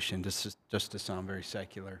organization, just to sound very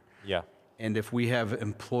secular. Yeah. And if we have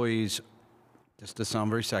employees, just to sound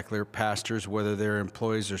very secular, pastors, whether they're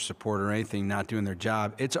employees or support or anything, not doing their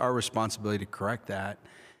job, it's our responsibility to correct that.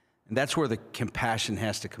 And that's where the compassion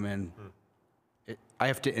has to come in. I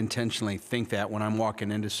have to intentionally think that when I'm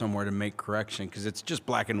walking into somewhere to make correction, because it's just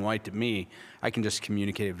black and white to me. I can just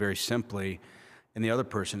communicate it very simply, and the other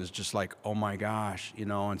person is just like, oh my gosh,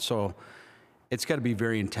 and so it's got to be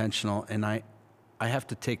very intentional, and I have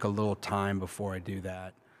to take a little time before I do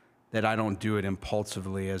that I don't do it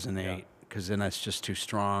impulsively as an 8, because then that's just too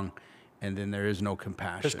strong, and then there is no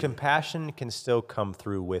compassion. Because compassion can still come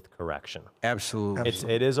through with correction.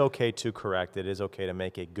 Absolutely. It is okay to correct. It is okay to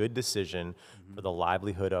make a good decision for the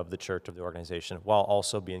livelihood of the church, of the organization, while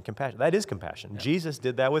also being compassionate. That is compassion. Jesus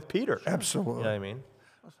did that with Peter. Absolutely. You know what I mean?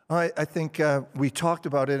 I think we talked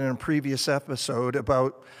about it in a previous episode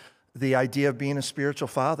about the idea of being a spiritual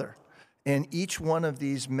father. And each one of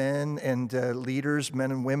these men and leaders,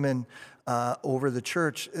 men and women over the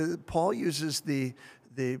church, Paul uses the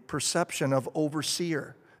perception of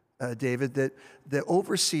overseer, David, that the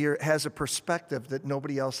overseer has a perspective that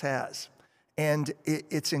nobody else has. And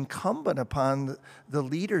it's incumbent upon the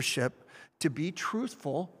leadership to be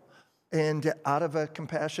truthful and out of a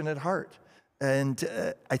compassionate heart. And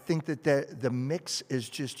I think that the mix is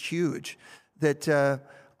just huge, that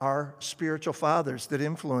our spiritual fathers that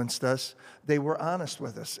influenced us, they were honest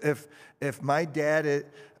with us. If my dad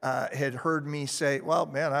had heard me say, well,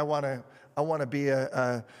 man, I want to be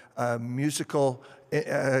a musical,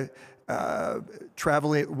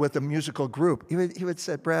 traveling with a musical group, he would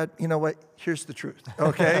say, Brad, you know what? Here's the truth,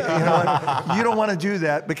 okay? You know what? You don't want to do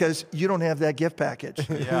that because you don't have that gift package.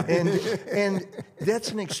 Yeah. And that's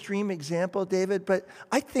an extreme example, David, but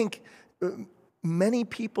I think many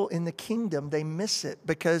people in the kingdom, they miss it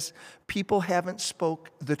because people haven't spoke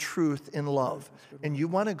the truth in love. And you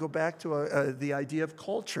want to go back to the idea of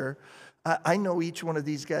culture. I know each one of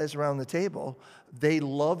these guys around the table, they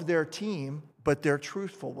love their team, but they're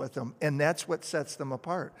truthful with them. And that's what sets them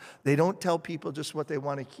apart. They don't tell people just what they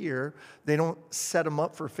want to hear. They don't set them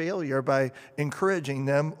up for failure by encouraging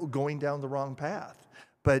them going down the wrong path.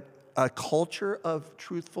 But a culture of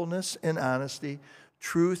truthfulness and honesty,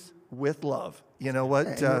 truth with love. You know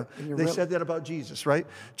what? They said that about Jesus, right?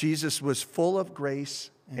 Jesus was full of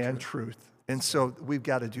grace and truth. And so we've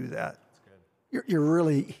got to do that. You're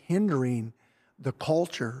really hindering the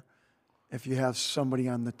culture if you have somebody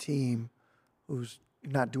on the team who's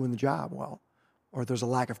not doing the job well, or there's a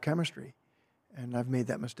lack of chemistry. And I've made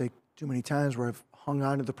that mistake too many times where I've hung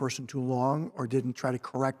on to the person too long or didn't try to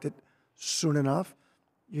correct it soon enough.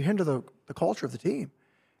 You hinder the culture of the team.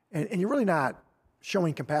 And you're really not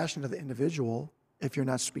showing compassion to the individual if you're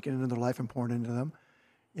not speaking into their life and pouring into them.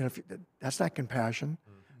 You know, that's not compassion.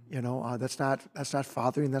 You know, that's not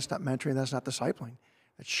fathering, that's not mentoring, that's not discipling.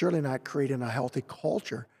 It's surely not creating a healthy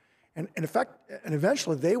culture. And in effect, and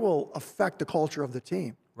eventually they will affect the culture of the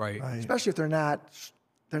team. Right. Especially if they're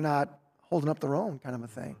not holding up their own kind of a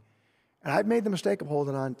thing. And I've made the mistake of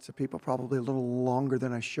holding on to people probably a little longer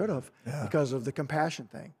than I should have because of the compassion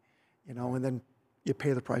thing, you know, and then you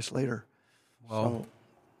pay the price later. Well,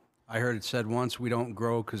 I heard it said once, we don't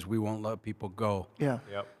grow because we won't let people go. Yeah.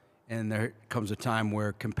 Yep. And there comes a time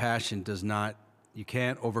where compassion does not, you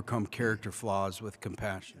can't overcome character flaws with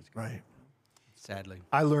compassion. Right. Sadly.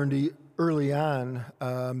 I learned early on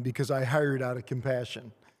because I hired out of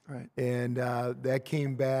compassion. Right. And that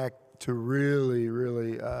came back to really,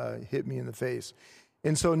 really hit me in the face.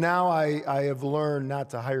 And so now I have learned not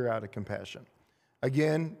to hire out of compassion.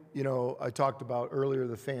 Again, I talked about earlier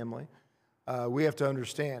the family. We have to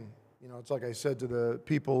understand, it's like I said to the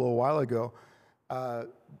people a little while ago,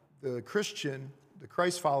 the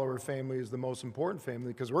Christ follower family is the most important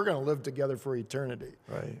family because we're going to live together for eternity.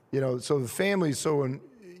 Right. So the family is so,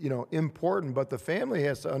 important, but the family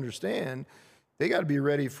has to understand they got to be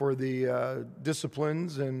ready for the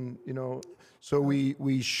disciplines and, so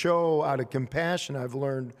we show out of compassion, I've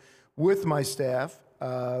learned with my staff,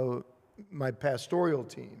 my pastoral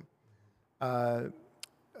team, to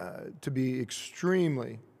be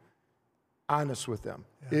extremely honest with them,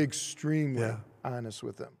 extremely honest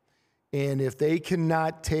with them. And if they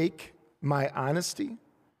cannot take my honesty,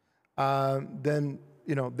 then,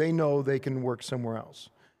 they know they can work somewhere else.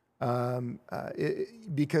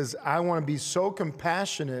 Because I want to be so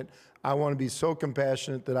compassionate,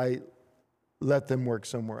 that I let them work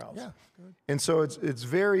somewhere else. Yeah, good. And so it's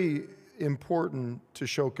very important to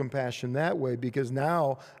show compassion that way because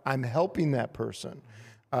now I'm helping that person.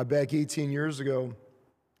 Back 18 years ago,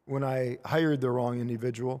 when I hired the wrong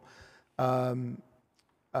individual, finally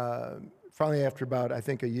after about, I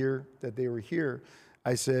think, a year that they were here,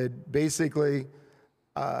 I said, basically,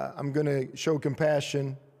 I'm going to show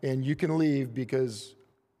compassion and you can leave because,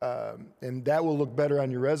 and that will look better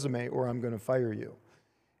on your resume or I'm going to fire you.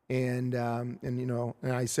 And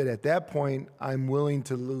I said, at that point, I'm willing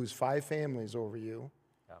to lose 5 families over you,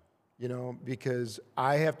 because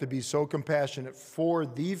I have to be so compassionate for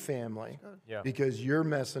the family because you're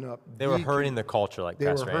messing up. They were hurting the culture, like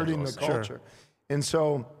Pastor They were hurting Angela the said. culture. Sure. And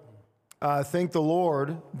so thank the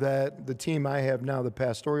Lord that the team I have now, the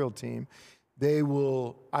pastoral team, they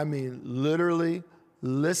will, literally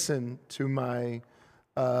listen to my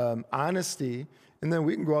honesty, and then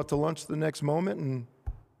we can go out to lunch the next moment and,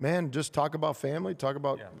 man, just talk about family, talk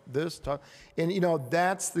about this, and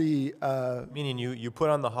that's the meaning you put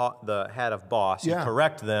on the hat of boss, you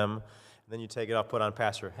correct them, and then you take it off, put on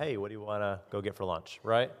pastor. Hey, what do you want to go get for lunch?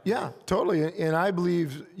 Right? Yeah, totally. And I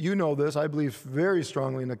believe this. I believe very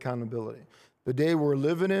strongly in accountability. The day we're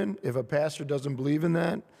living in, if a pastor doesn't believe in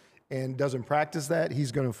that and doesn't practice that,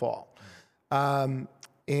 he's going to fall.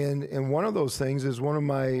 And one of those things is one of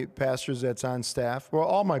my pastors that's on staff. Well,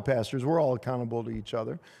 all my pastors, we're all accountable to each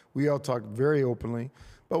other. We all talk very openly.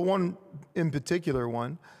 But one in particular,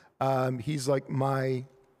 he's like my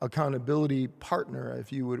accountability partner,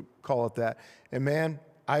 if you would call it that. And man,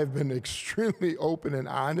 I've been extremely open and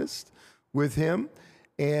honest with him.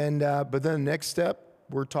 And but then the next step,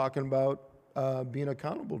 we're talking about being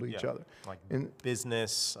accountable to each other, like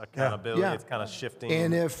business accountability. It's kind of shifting.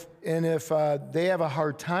 And if they have a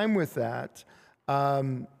hard time with that,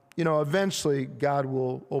 eventually God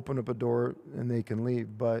will open up a door and they can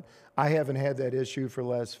leave. But I haven't had that issue for the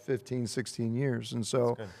last 15, 16 years, and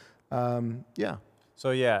so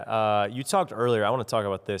So you talked earlier. I want to talk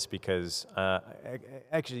about this because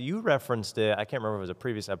actually you referenced it. I can't remember if it was a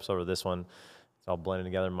previous episode or this one. It's all blending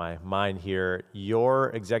together in my mind here. Your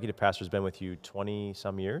executive pastor has been with you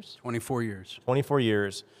 20-some years? 24 years. 24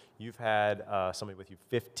 years. You've had somebody with you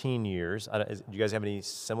 15 years. Do you guys have any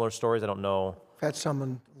similar stories? I don't know. I've had some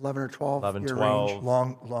in 11 or 12 11, year 12. range.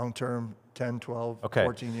 Long-term, 10, 12,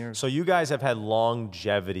 14 years. So you guys have had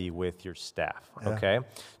longevity with your staff, okay?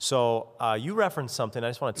 So you referenced something. I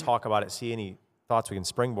just want to talk about it, see any thoughts we can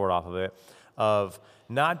springboard off of it, of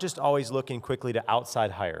not just always looking quickly to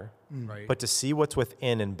outside hire, but to see what's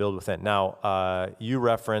within and build within. Now, you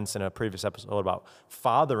referenced in a previous episode about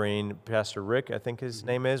fathering Pastor Rick, I think his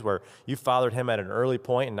name is, where you fathered him at an early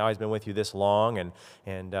point, and now he's been with you this long.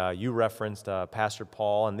 And you referenced Pastor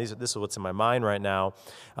Paul, and this is what's in my mind right now.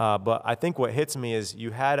 But I think what hits me is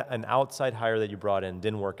you had an outside hire that you brought in,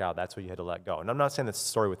 didn't work out. That's what you had to let go. And I'm not saying that's the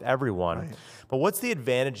story with everyone, but what's the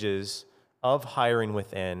advantages of hiring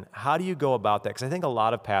within? How do you go about that? Because I think a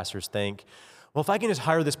lot of pastors think, well, if I can just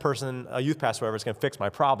hire this person, a youth pastor, whatever, it's going to fix my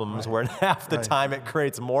problems, where in half the time it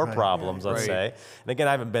creates more problems, let's say. And again,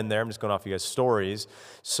 I haven't been there. I'm just going off you guys' stories.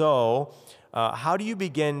 So how do you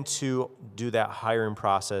begin to do that hiring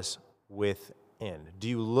process within? Do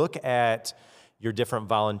you look at your different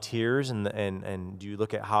volunteers and do you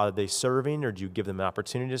look at how they're serving, or do you give them an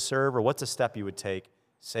opportunity to serve? Or what's a step you would take,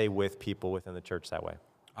 say, with people within the church that way?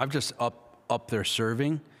 I'm just up there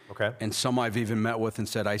serving. Okay. And some I've even met with and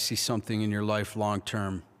said, I see something in your life long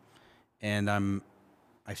term. And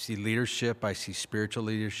I see leadership, I see spiritual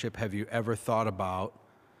leadership. Have you ever thought about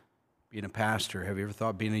being a pastor? Have you ever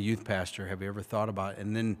thought being a youth pastor? Have you ever thought about it?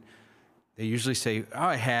 And then they usually say, oh,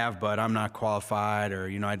 I have, but I'm not qualified, or,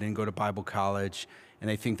 I didn't go to Bible college. And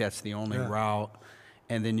they think that's the only route.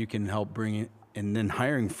 And then you can help bring and then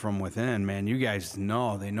hiring from within, man, you guys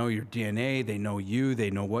know, they know your DNA, they know you, they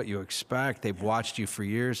know what you expect, they've watched you for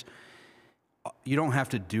years. You don't have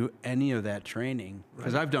to do any of that training,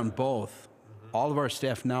 because I've done both. All of our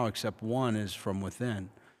staff now, except one, is from within.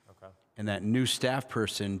 Okay. And that new staff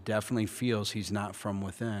person definitely feels he's not from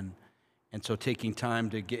within. And so taking time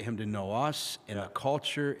to get him to know us and the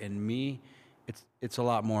culture and me, it's a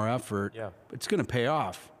lot more effort. Yeah. But it's going to pay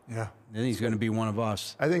off. Yeah. Then he's going to be one of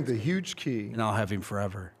us. I think the huge key. And I'll have him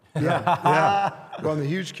forever. Yeah. Well, the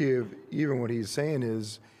huge key of even what he's saying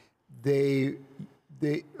is you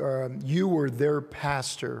were their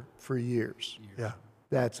pastor for years. Yeah.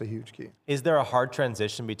 That's a huge key. Is there a hard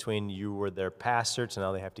transition between you were their pastor to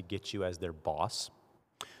now they have to get you as their boss?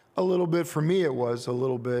 A little bit. For me, it was a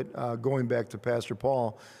little bit, going back to Pastor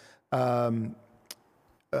Paul. I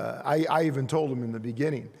even told him in the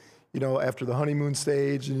beginning, after the honeymoon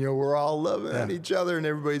stage, and, we're all loving at each other and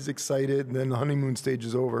everybody's excited, and then the honeymoon stage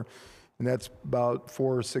is over, and that's about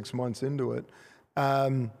 4 or 6 months into it.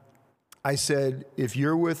 I said, if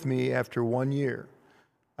you're with me after 1 year,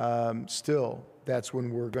 still, that's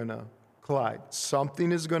when we're going to collide.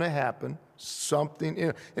 Something is going to happen.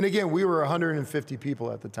 Something, and again, we were 150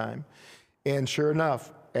 people at the time, and sure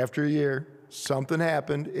enough, after a year, something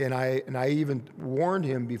happened, and I even warned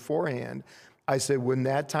him beforehand. I said, when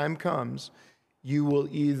that time comes, you will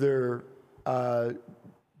either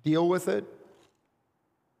deal with it,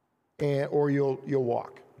 or you'll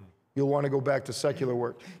walk. You'll want to go back to secular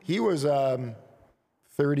work. He was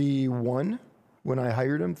 31 when I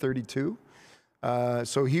hired him, 32.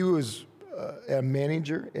 So he was a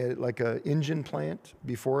manager at like an engine plant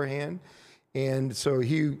beforehand, and so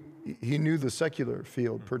he knew the secular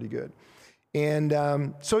field pretty good.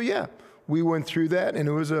 And so yeah, we went through that, and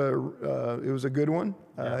it was a good one.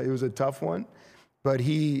 It was a tough one, but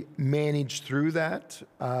he managed through that.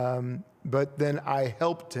 But then I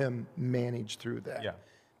helped him manage through that. Yeah.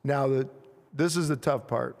 Now this is the tough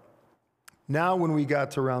part. Now when we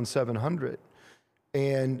got to around 700,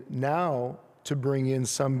 and now to bring in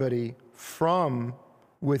somebody from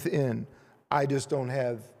within, I just don't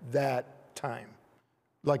have that time.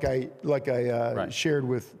 Like I shared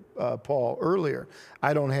with Paul earlier,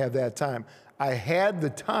 I don't have that time. I had the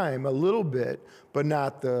time a little bit, but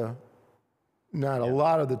not a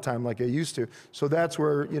lot of the time like I used to. So that's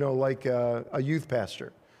where, like a youth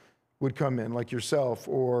pastor would come in, like yourself,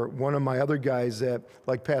 or one of my other guys that,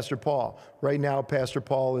 like Pastor Paul. Right now, Pastor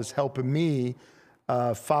Paul is helping me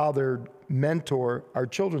mentor our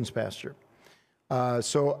children's pastor.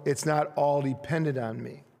 So it's not all dependent on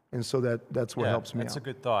me. And so that's what helps me out. That's a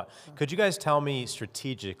good thought. Could you guys tell me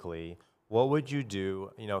strategically, what would you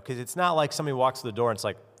do? Because it's not like somebody walks through the door and it's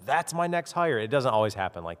like, that's my next hire. It doesn't always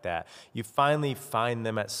happen like that. You finally find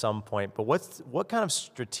them at some point. But what kind of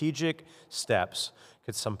strategic steps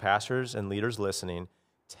could some pastors and leaders listening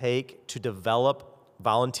take to develop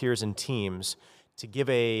volunteers and teams to give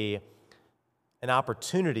an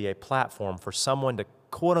opportunity, a platform for someone to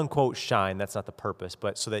quote unquote shine? That's not the purpose,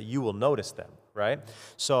 but so that you will notice them, right?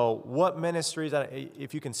 So what ministries,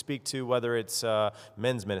 if you can speak to whether it's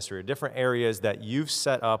men's ministry or different areas that you've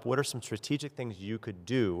set up, what are some strategic things you could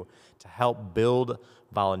do to help build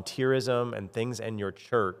volunteerism and things in your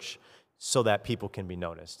church so that people can be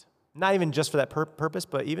noticed? Not even just for that purpose,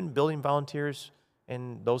 but even building volunteers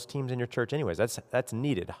in those teams in your church anyways. That's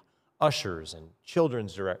needed. Ushers and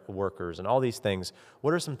children's direct workers and all these things.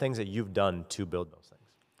 What are some things that you've done to build those things?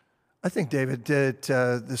 I think, David, that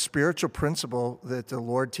the spiritual principle that the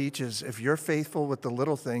Lord teaches, if you're faithful with the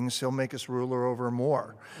little things, he'll make us ruler over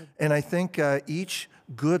more. And I think each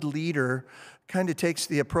good leader kind of takes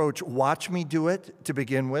the approach, watch me do it to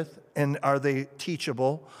begin with, and are they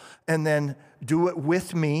teachable? And then do it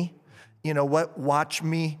with me. Watch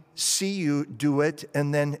me see you do it,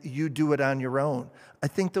 and then you do it on your own. I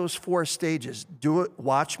think those 4 stages, do it,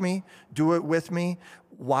 watch me, do it with me,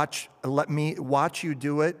 let me watch you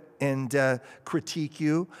do it and critique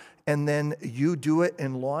you, and then you do it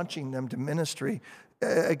and launching them to ministry.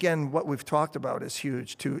 Again, what we've talked about is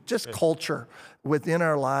huge too. Just culture within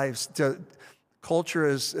our lives. Culture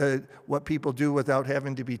is what people do without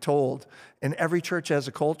having to be told. And every church has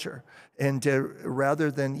a culture. And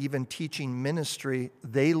rather than even teaching ministry,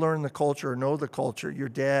 they learn the culture, know the culture. Your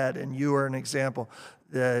dad and you are an example.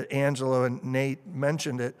 Angela and Nate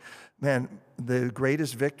mentioned it. Man, the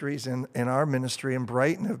greatest victories in our ministry in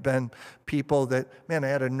Brighton have been people that, I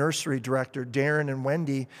had a nursery director, Darren and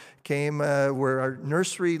Wendy, were our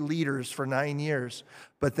nursery leaders for 9 years,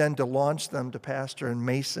 but then to launch them to pastor in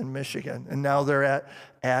Mason, Michigan. And now they're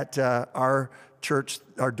at our church,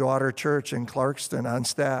 our daughter church in Clarkston on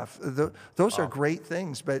staff. Those are great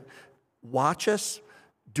things, but watch us,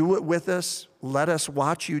 do it with us, let us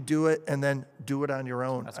watch you do it, and then do it on your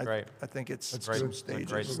own. That's great. I think it's Great, some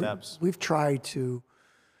stages. great steps. We've tried to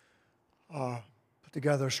put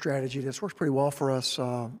together a strategy that's worked pretty well for us.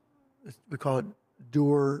 We call it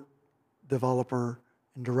doer, developer,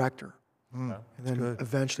 and director. And then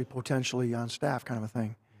eventually, potentially on staff kind of a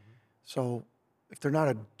thing. So if they're not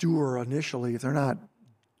a doer initially, if they're not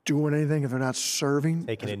doing anything, if they're not serving.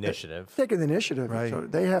 Taking initiative. Taking the initiative. Right. So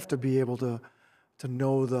they have to be able to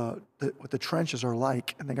know what the trenches are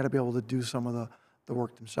like, and they got to be able to do some of the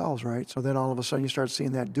work themselves, right? So then all of a sudden you start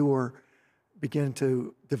seeing that doer begin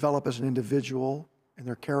to develop as an individual and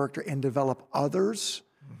their character and develop others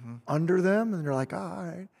under them, and they're like, all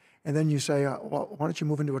right. And then you say, well, why don't you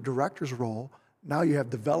move into a director's role? Now you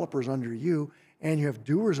have developers under you, and you have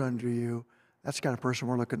doers under you. That's the kind of person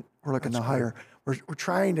we're looking to hire. We're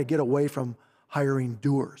trying to get away from hiring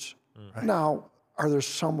doers. Right. Now, are there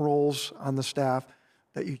some roles on the staff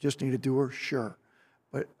that you just need a doer? Sure.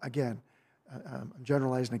 But again, I'm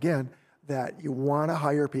generalizing again, that you want to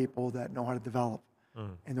hire people that know how to develop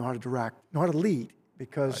and know how to direct, know how to lead,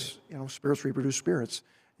 because spirits reproduce spirits,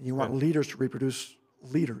 and you want leaders to reproduce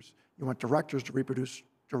leaders. You want directors to reproduce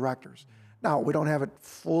directors. Now, we don't have it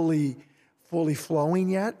fully flowing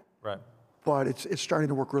yet, Right. but it's starting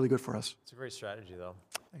to work really good for us. It's a great strategy, though.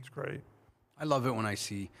 That's great. I love it when I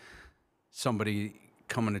see somebody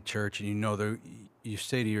coming to church and you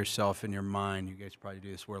say to yourself in your mind, you guys probably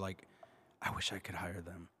do this, where like, I wish I could hire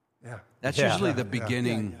them. Yeah. That's usually the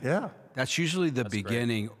beginning. Yeah. That's usually the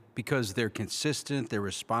beginning because they're consistent, they're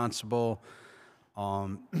responsible,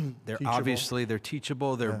 they're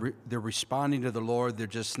teachable, they're responding to the Lord, they're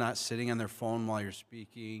just not sitting on their phone while you're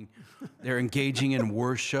speaking. They're engaging in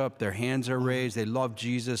worship, their hands are raised, they love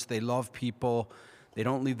Jesus, they love people. They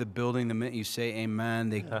don't leave the building the minute you say amen.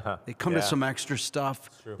 They come to some extra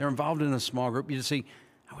stuff. They're involved in a small group. You just say,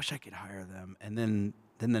 I wish I could hire them. And then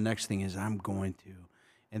the next thing is I'm going to.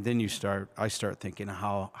 And then I start thinking,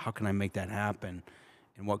 how can I make that happen?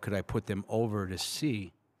 And what could I put them over to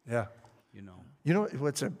see? Yeah. You know,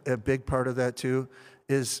 what's a big part of that too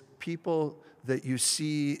is people that you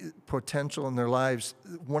see potential in their lives.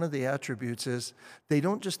 One of the attributes is they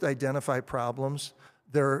don't just identify problems.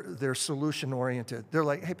 They're solution oriented. They're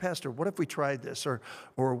like, hey, Pastor, what if we tried this, or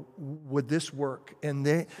would this work? And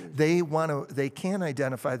they can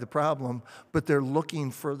identify the problem, but they're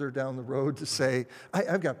looking further down the road to say,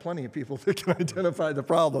 I've got plenty of people that can identify the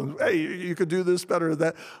problem. Hey, you could do this better.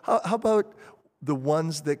 That. How about the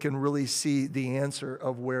ones that can really see the answer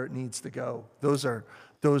of where it needs to go? Those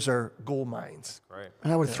are gold mines. Right.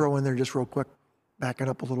 And I would throw in there just real quick, back it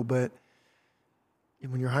up a little bit.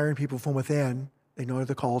 When you're hiring people from within, they know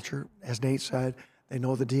the culture. As Nate said, they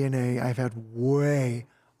know the DNA. I've had way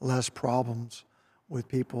less problems with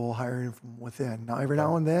people hiring from within. Now, every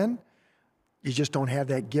now and then, you just don't have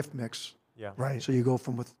that gift mix. Yeah. Right. So you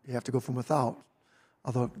have to go from without,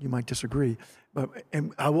 although you might disagree.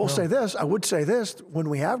 And I would say this, when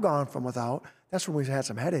we have gone from without, that's when we've had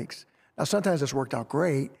some headaches. Now, sometimes it's worked out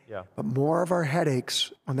great, but more of our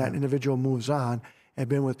headaches when that individual moves on have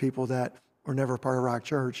been with people that were never part of Rock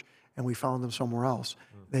Church, and we found them somewhere else.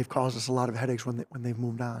 They've caused us a lot of headaches when they've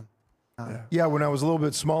moved on. Yeah, when I was a little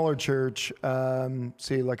bit smaller church,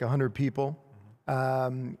 say like 100 people, I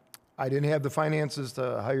didn't have the finances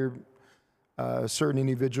to hire certain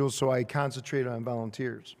individuals, so I concentrated on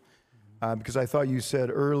volunteers. Because I thought you said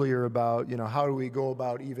earlier about, how do we go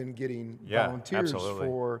about even getting volunteers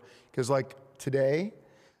for, because like today,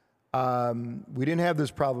 we didn't have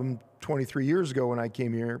this problem 23 years ago when I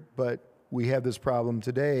came here, but we have this problem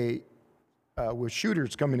today with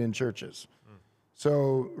shooters coming in churches.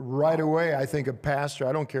 So right away, I think a pastor,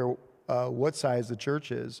 I don't care what size the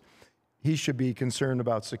church is, he should be concerned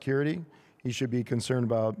about security. He should be concerned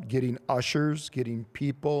about getting ushers, getting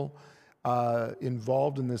people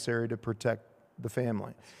involved in this area to protect the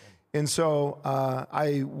family. And so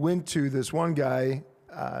I went to this one guy,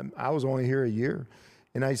 I was only here a year,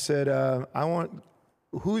 and I said,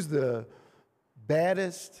 who's the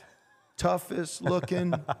baddest, toughest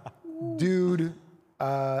looking dude?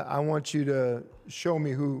 I want you to show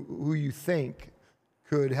me who you think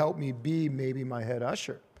could help me be maybe my head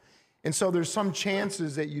usher. And so there's some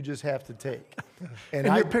chances that you just have to take. And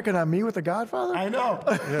you're picking on me with The Godfather? I know.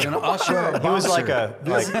 An usher, He was like a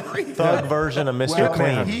thug version of Mr.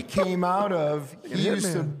 Clean. He came out of, he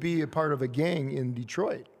used to be a part of a gang in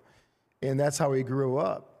Detroit. And that's how he grew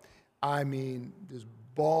up. I mean, this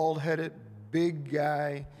bald-headed, big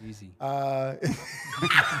guy. Easy. Did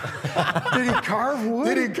he carve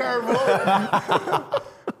wood?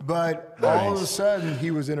 But all of a sudden, he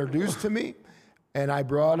was introduced to me, and I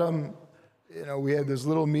brought him we had this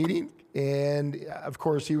little meeting, and of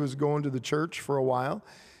course he was going to the church for a while.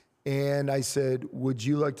 And I said, would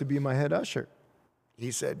you like to be my head usher?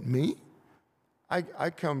 He said, me? I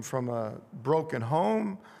come from a broken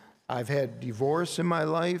home. I've had divorce in my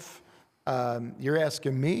life. You're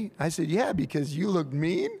asking me? I said, yeah, because you look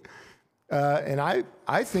mean. And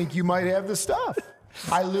I think you might have the stuff.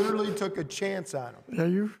 I literally took a chance on him. Yeah,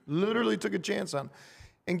 you? Literally took a chance on him.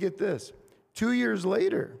 And get this, 2 years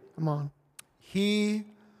later, Come on. he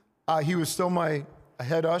was still my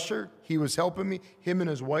head usher. He was helping me. Him and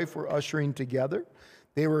his wife were ushering together.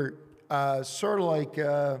 They were sort of like,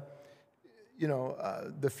 the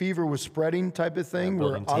fever was spreading type of thing, where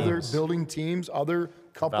building other teams. building teams, other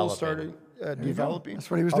couples Developing. started developing.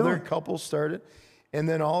 That's what he was Other doing. couples started. And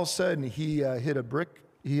then all of a sudden, he hit a brick.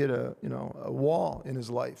 He hit a wall in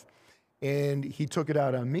his life. And he took it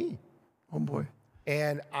out on me. Oh, boy.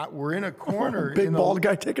 And we're in a corner. Big in bald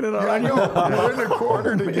guy taking it out I on you. know. We're in a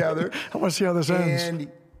corner together. I want to see how this ends.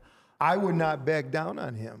 And I would not back down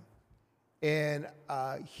on him. And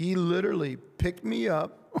he literally picked me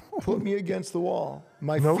up, put me against the wall.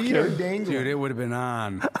 My feet are dangling. Dude, it would have been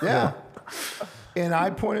on. Yeah. And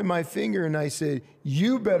I pointed my finger and I said,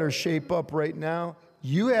 you better shape up right now.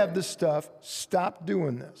 You have the stuff. Stop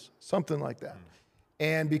doing this. Something like that.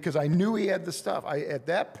 And because I knew he had the stuff, at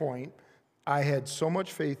that point, I had so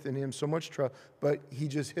much faith in him, so much trust, but he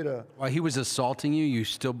just hit a... While he was assaulting you, you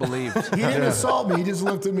still believed. He didn't assault me, he just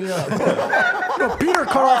lifted me up. No, Peter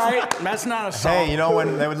cut All off. right, that's not assault. Hey,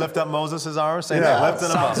 when they would lift up Moses' arms, same Yeah. thing, lifting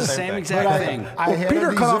him up. It's the same same thing. exact thing. I had Peter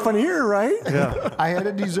a cut off an ear, right? I had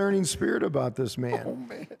a discerning spirit about this man. Oh,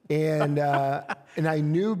 man. And I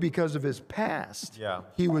knew because of his past, Yeah.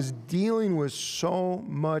 he was dealing with so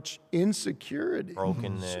much insecurity.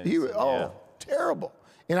 Brokenness, He was, yeah. terrible.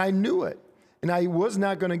 And I knew it. And I was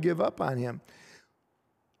not going to give up on him.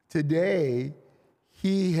 Today,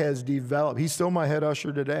 he has developed. He's still my head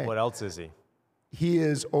usher today. What else is he? He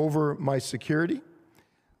is over my security.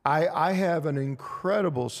 I have an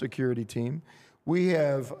incredible security team. We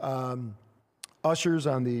have ushers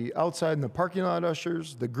on the outside in the parking lot,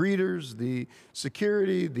 ushers, the greeters, the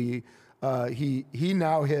security. He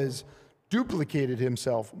now has duplicated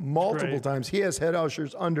himself multiple times. He has head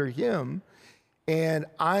ushers under him. And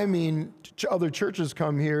I mean, other churches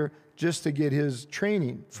come here just to get his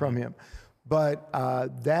training from him. But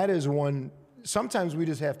that is one. Sometimes we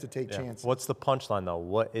just have to take chances. What's the punchline though?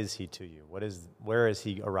 What is he to you? Where is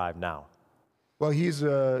he arrived now? Well, he's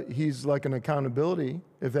like an accountability,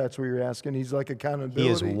 if that's what you're asking. He's like accountability. He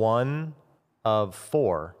is one of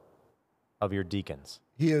 4 of your deacons.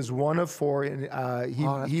 He is one of 4, and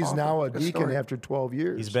he's awesome. now a Good deacon story. after 12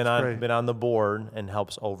 years. He's been on the board and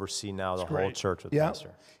helps oversee now the whole church with Yeah.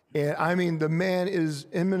 Pastor. And I mean, the man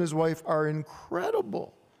him and his wife are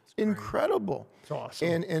incredible. Incredible. It's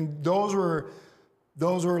awesome. And those were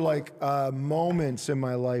like moments in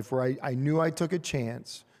my life where I knew I took a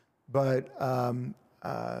chance, but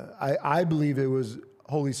I believe it was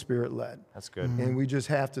Holy Spirit led. That's good. And we just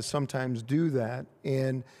have to sometimes do that.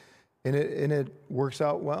 And it works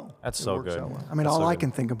out well. That's It so works good. out well. I mean, That's all so I good.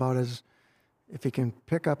 can think about is if he can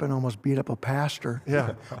pick up and almost beat up a pastor.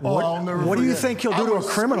 Yeah. I'll never What do you forget. think he'll do to a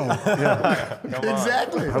criminal?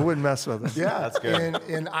 Exactly. I wouldn't mess with it. Yeah, That's good.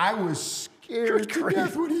 And I was scared to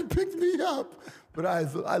death when he picked me up. But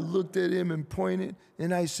I looked at him and pointed,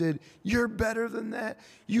 and I said, "You're better than that.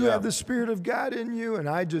 You have the Spirit of God in you." And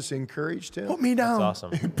I just encouraged him. Put me down. That's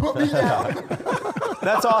awesome. Put me down.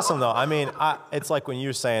 That's awesome, though. I mean, it's like when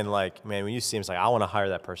you're saying, like, man, when you see him, it's like, I want to hire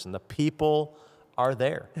that person. The people are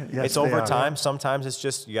there. Yes, It's they over are. time. Sometimes it's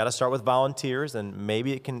just, you got to start with volunteers, and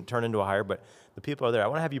maybe it can turn into a hire, but the people are there. I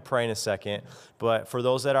want to have you pray in a second, but for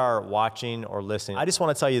those that are watching or listening, I just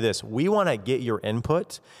want to tell you this. We want to get your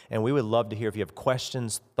input, and we would love to hear if you have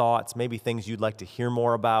questions, thoughts, maybe things you'd like to hear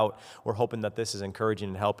more about. We're hoping that this is encouraging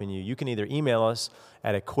and helping you. You can either email us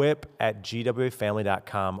at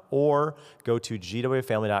equip@gwfamily.com or go to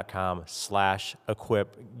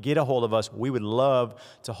gwfamily.com/equip. Get a hold of us. We would love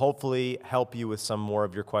to hopefully help you with some more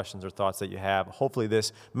of your questions or thoughts that you have. Hopefully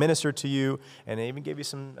this ministered to you and even give you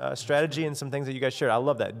some strategy and some things that you guys shared. I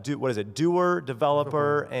love that. What is it? Doer,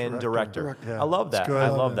 developer, and director. Yeah, I love that. good. I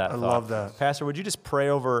love that. I thought. love that. Pastor, would you just pray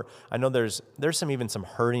over? I know there's some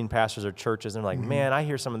hurting pastors or churches, and they're like, man, I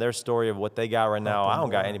hear some of their story of what they got right now. I don't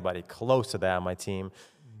got anybody close to that on my team.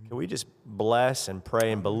 Can we just bless and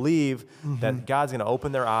pray and believe that God's going to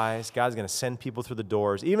open their eyes? God's going to send people through the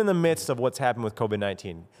doors, even in the midst of what's happened with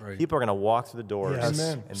COVID-19. Right. People are going to walk through the doors, Yes.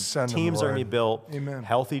 Amen. and Send them, teams are going to Lord. be built. Amen.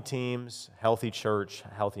 Healthy teams, healthy church,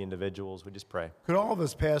 healthy individuals. We just pray. Could all of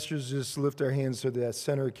us pastors just lift our hands to that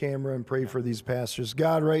center camera and pray for these pastors?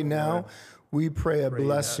 God, right now, we pray a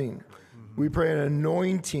blessing. We pray an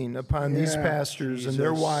anointing upon these pastors and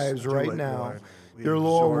their Jesus, wives do right it, now. Lord. We Dear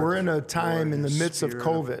Lord, exhort, we're in a time Lord, in the your midst of spirit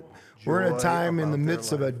COVID. We're in a joy time in the about their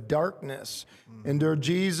midst of a life. darkness. And dear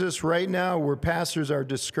Jesus, right now, where pastors are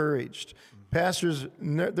discouraged, pastors,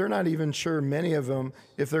 they're not even sure, many of them,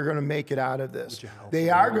 if they're going to make it out of this. They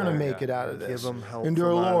are going to make it out of this. them help And dear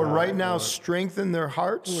from on Lord, high, right now, Lord. strengthen their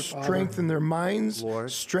hearts, strengthen their minds, Lord.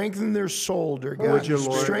 strengthen their soul, dear God. Would you,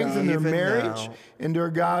 Lord, Strengthen their even marriage. now. And dear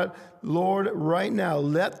God, Lord, right now,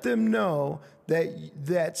 let them know that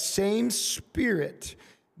that same spirit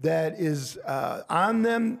that is on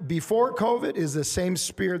them before COVID is the same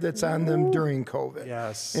spirit that's on them during COVID.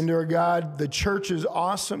 Yes. And dear God, the church is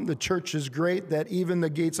awesome. The church is great, that even the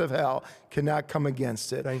gates of hell cannot come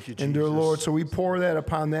against it. Thank you, And dear Jesus. Lord, so we pour that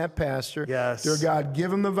upon that pastor. Yes. Dear God, give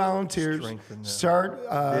them the volunteers. Strengthen them. Start,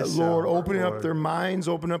 This Lord, hour, opening up Lord. their minds,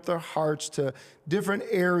 open up their hearts to different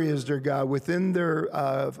areas, dear God, within their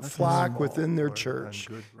flock, within their church.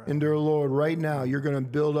 And dear Lord, right now, you're going to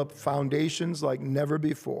build up foundations like never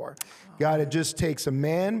before. God, it just takes a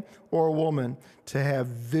man or a woman to have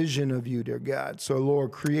vision of you, dear God. So,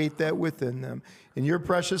 Lord, create that within them. In your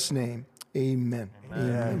precious name, amen.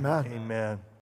 Amen. Amen.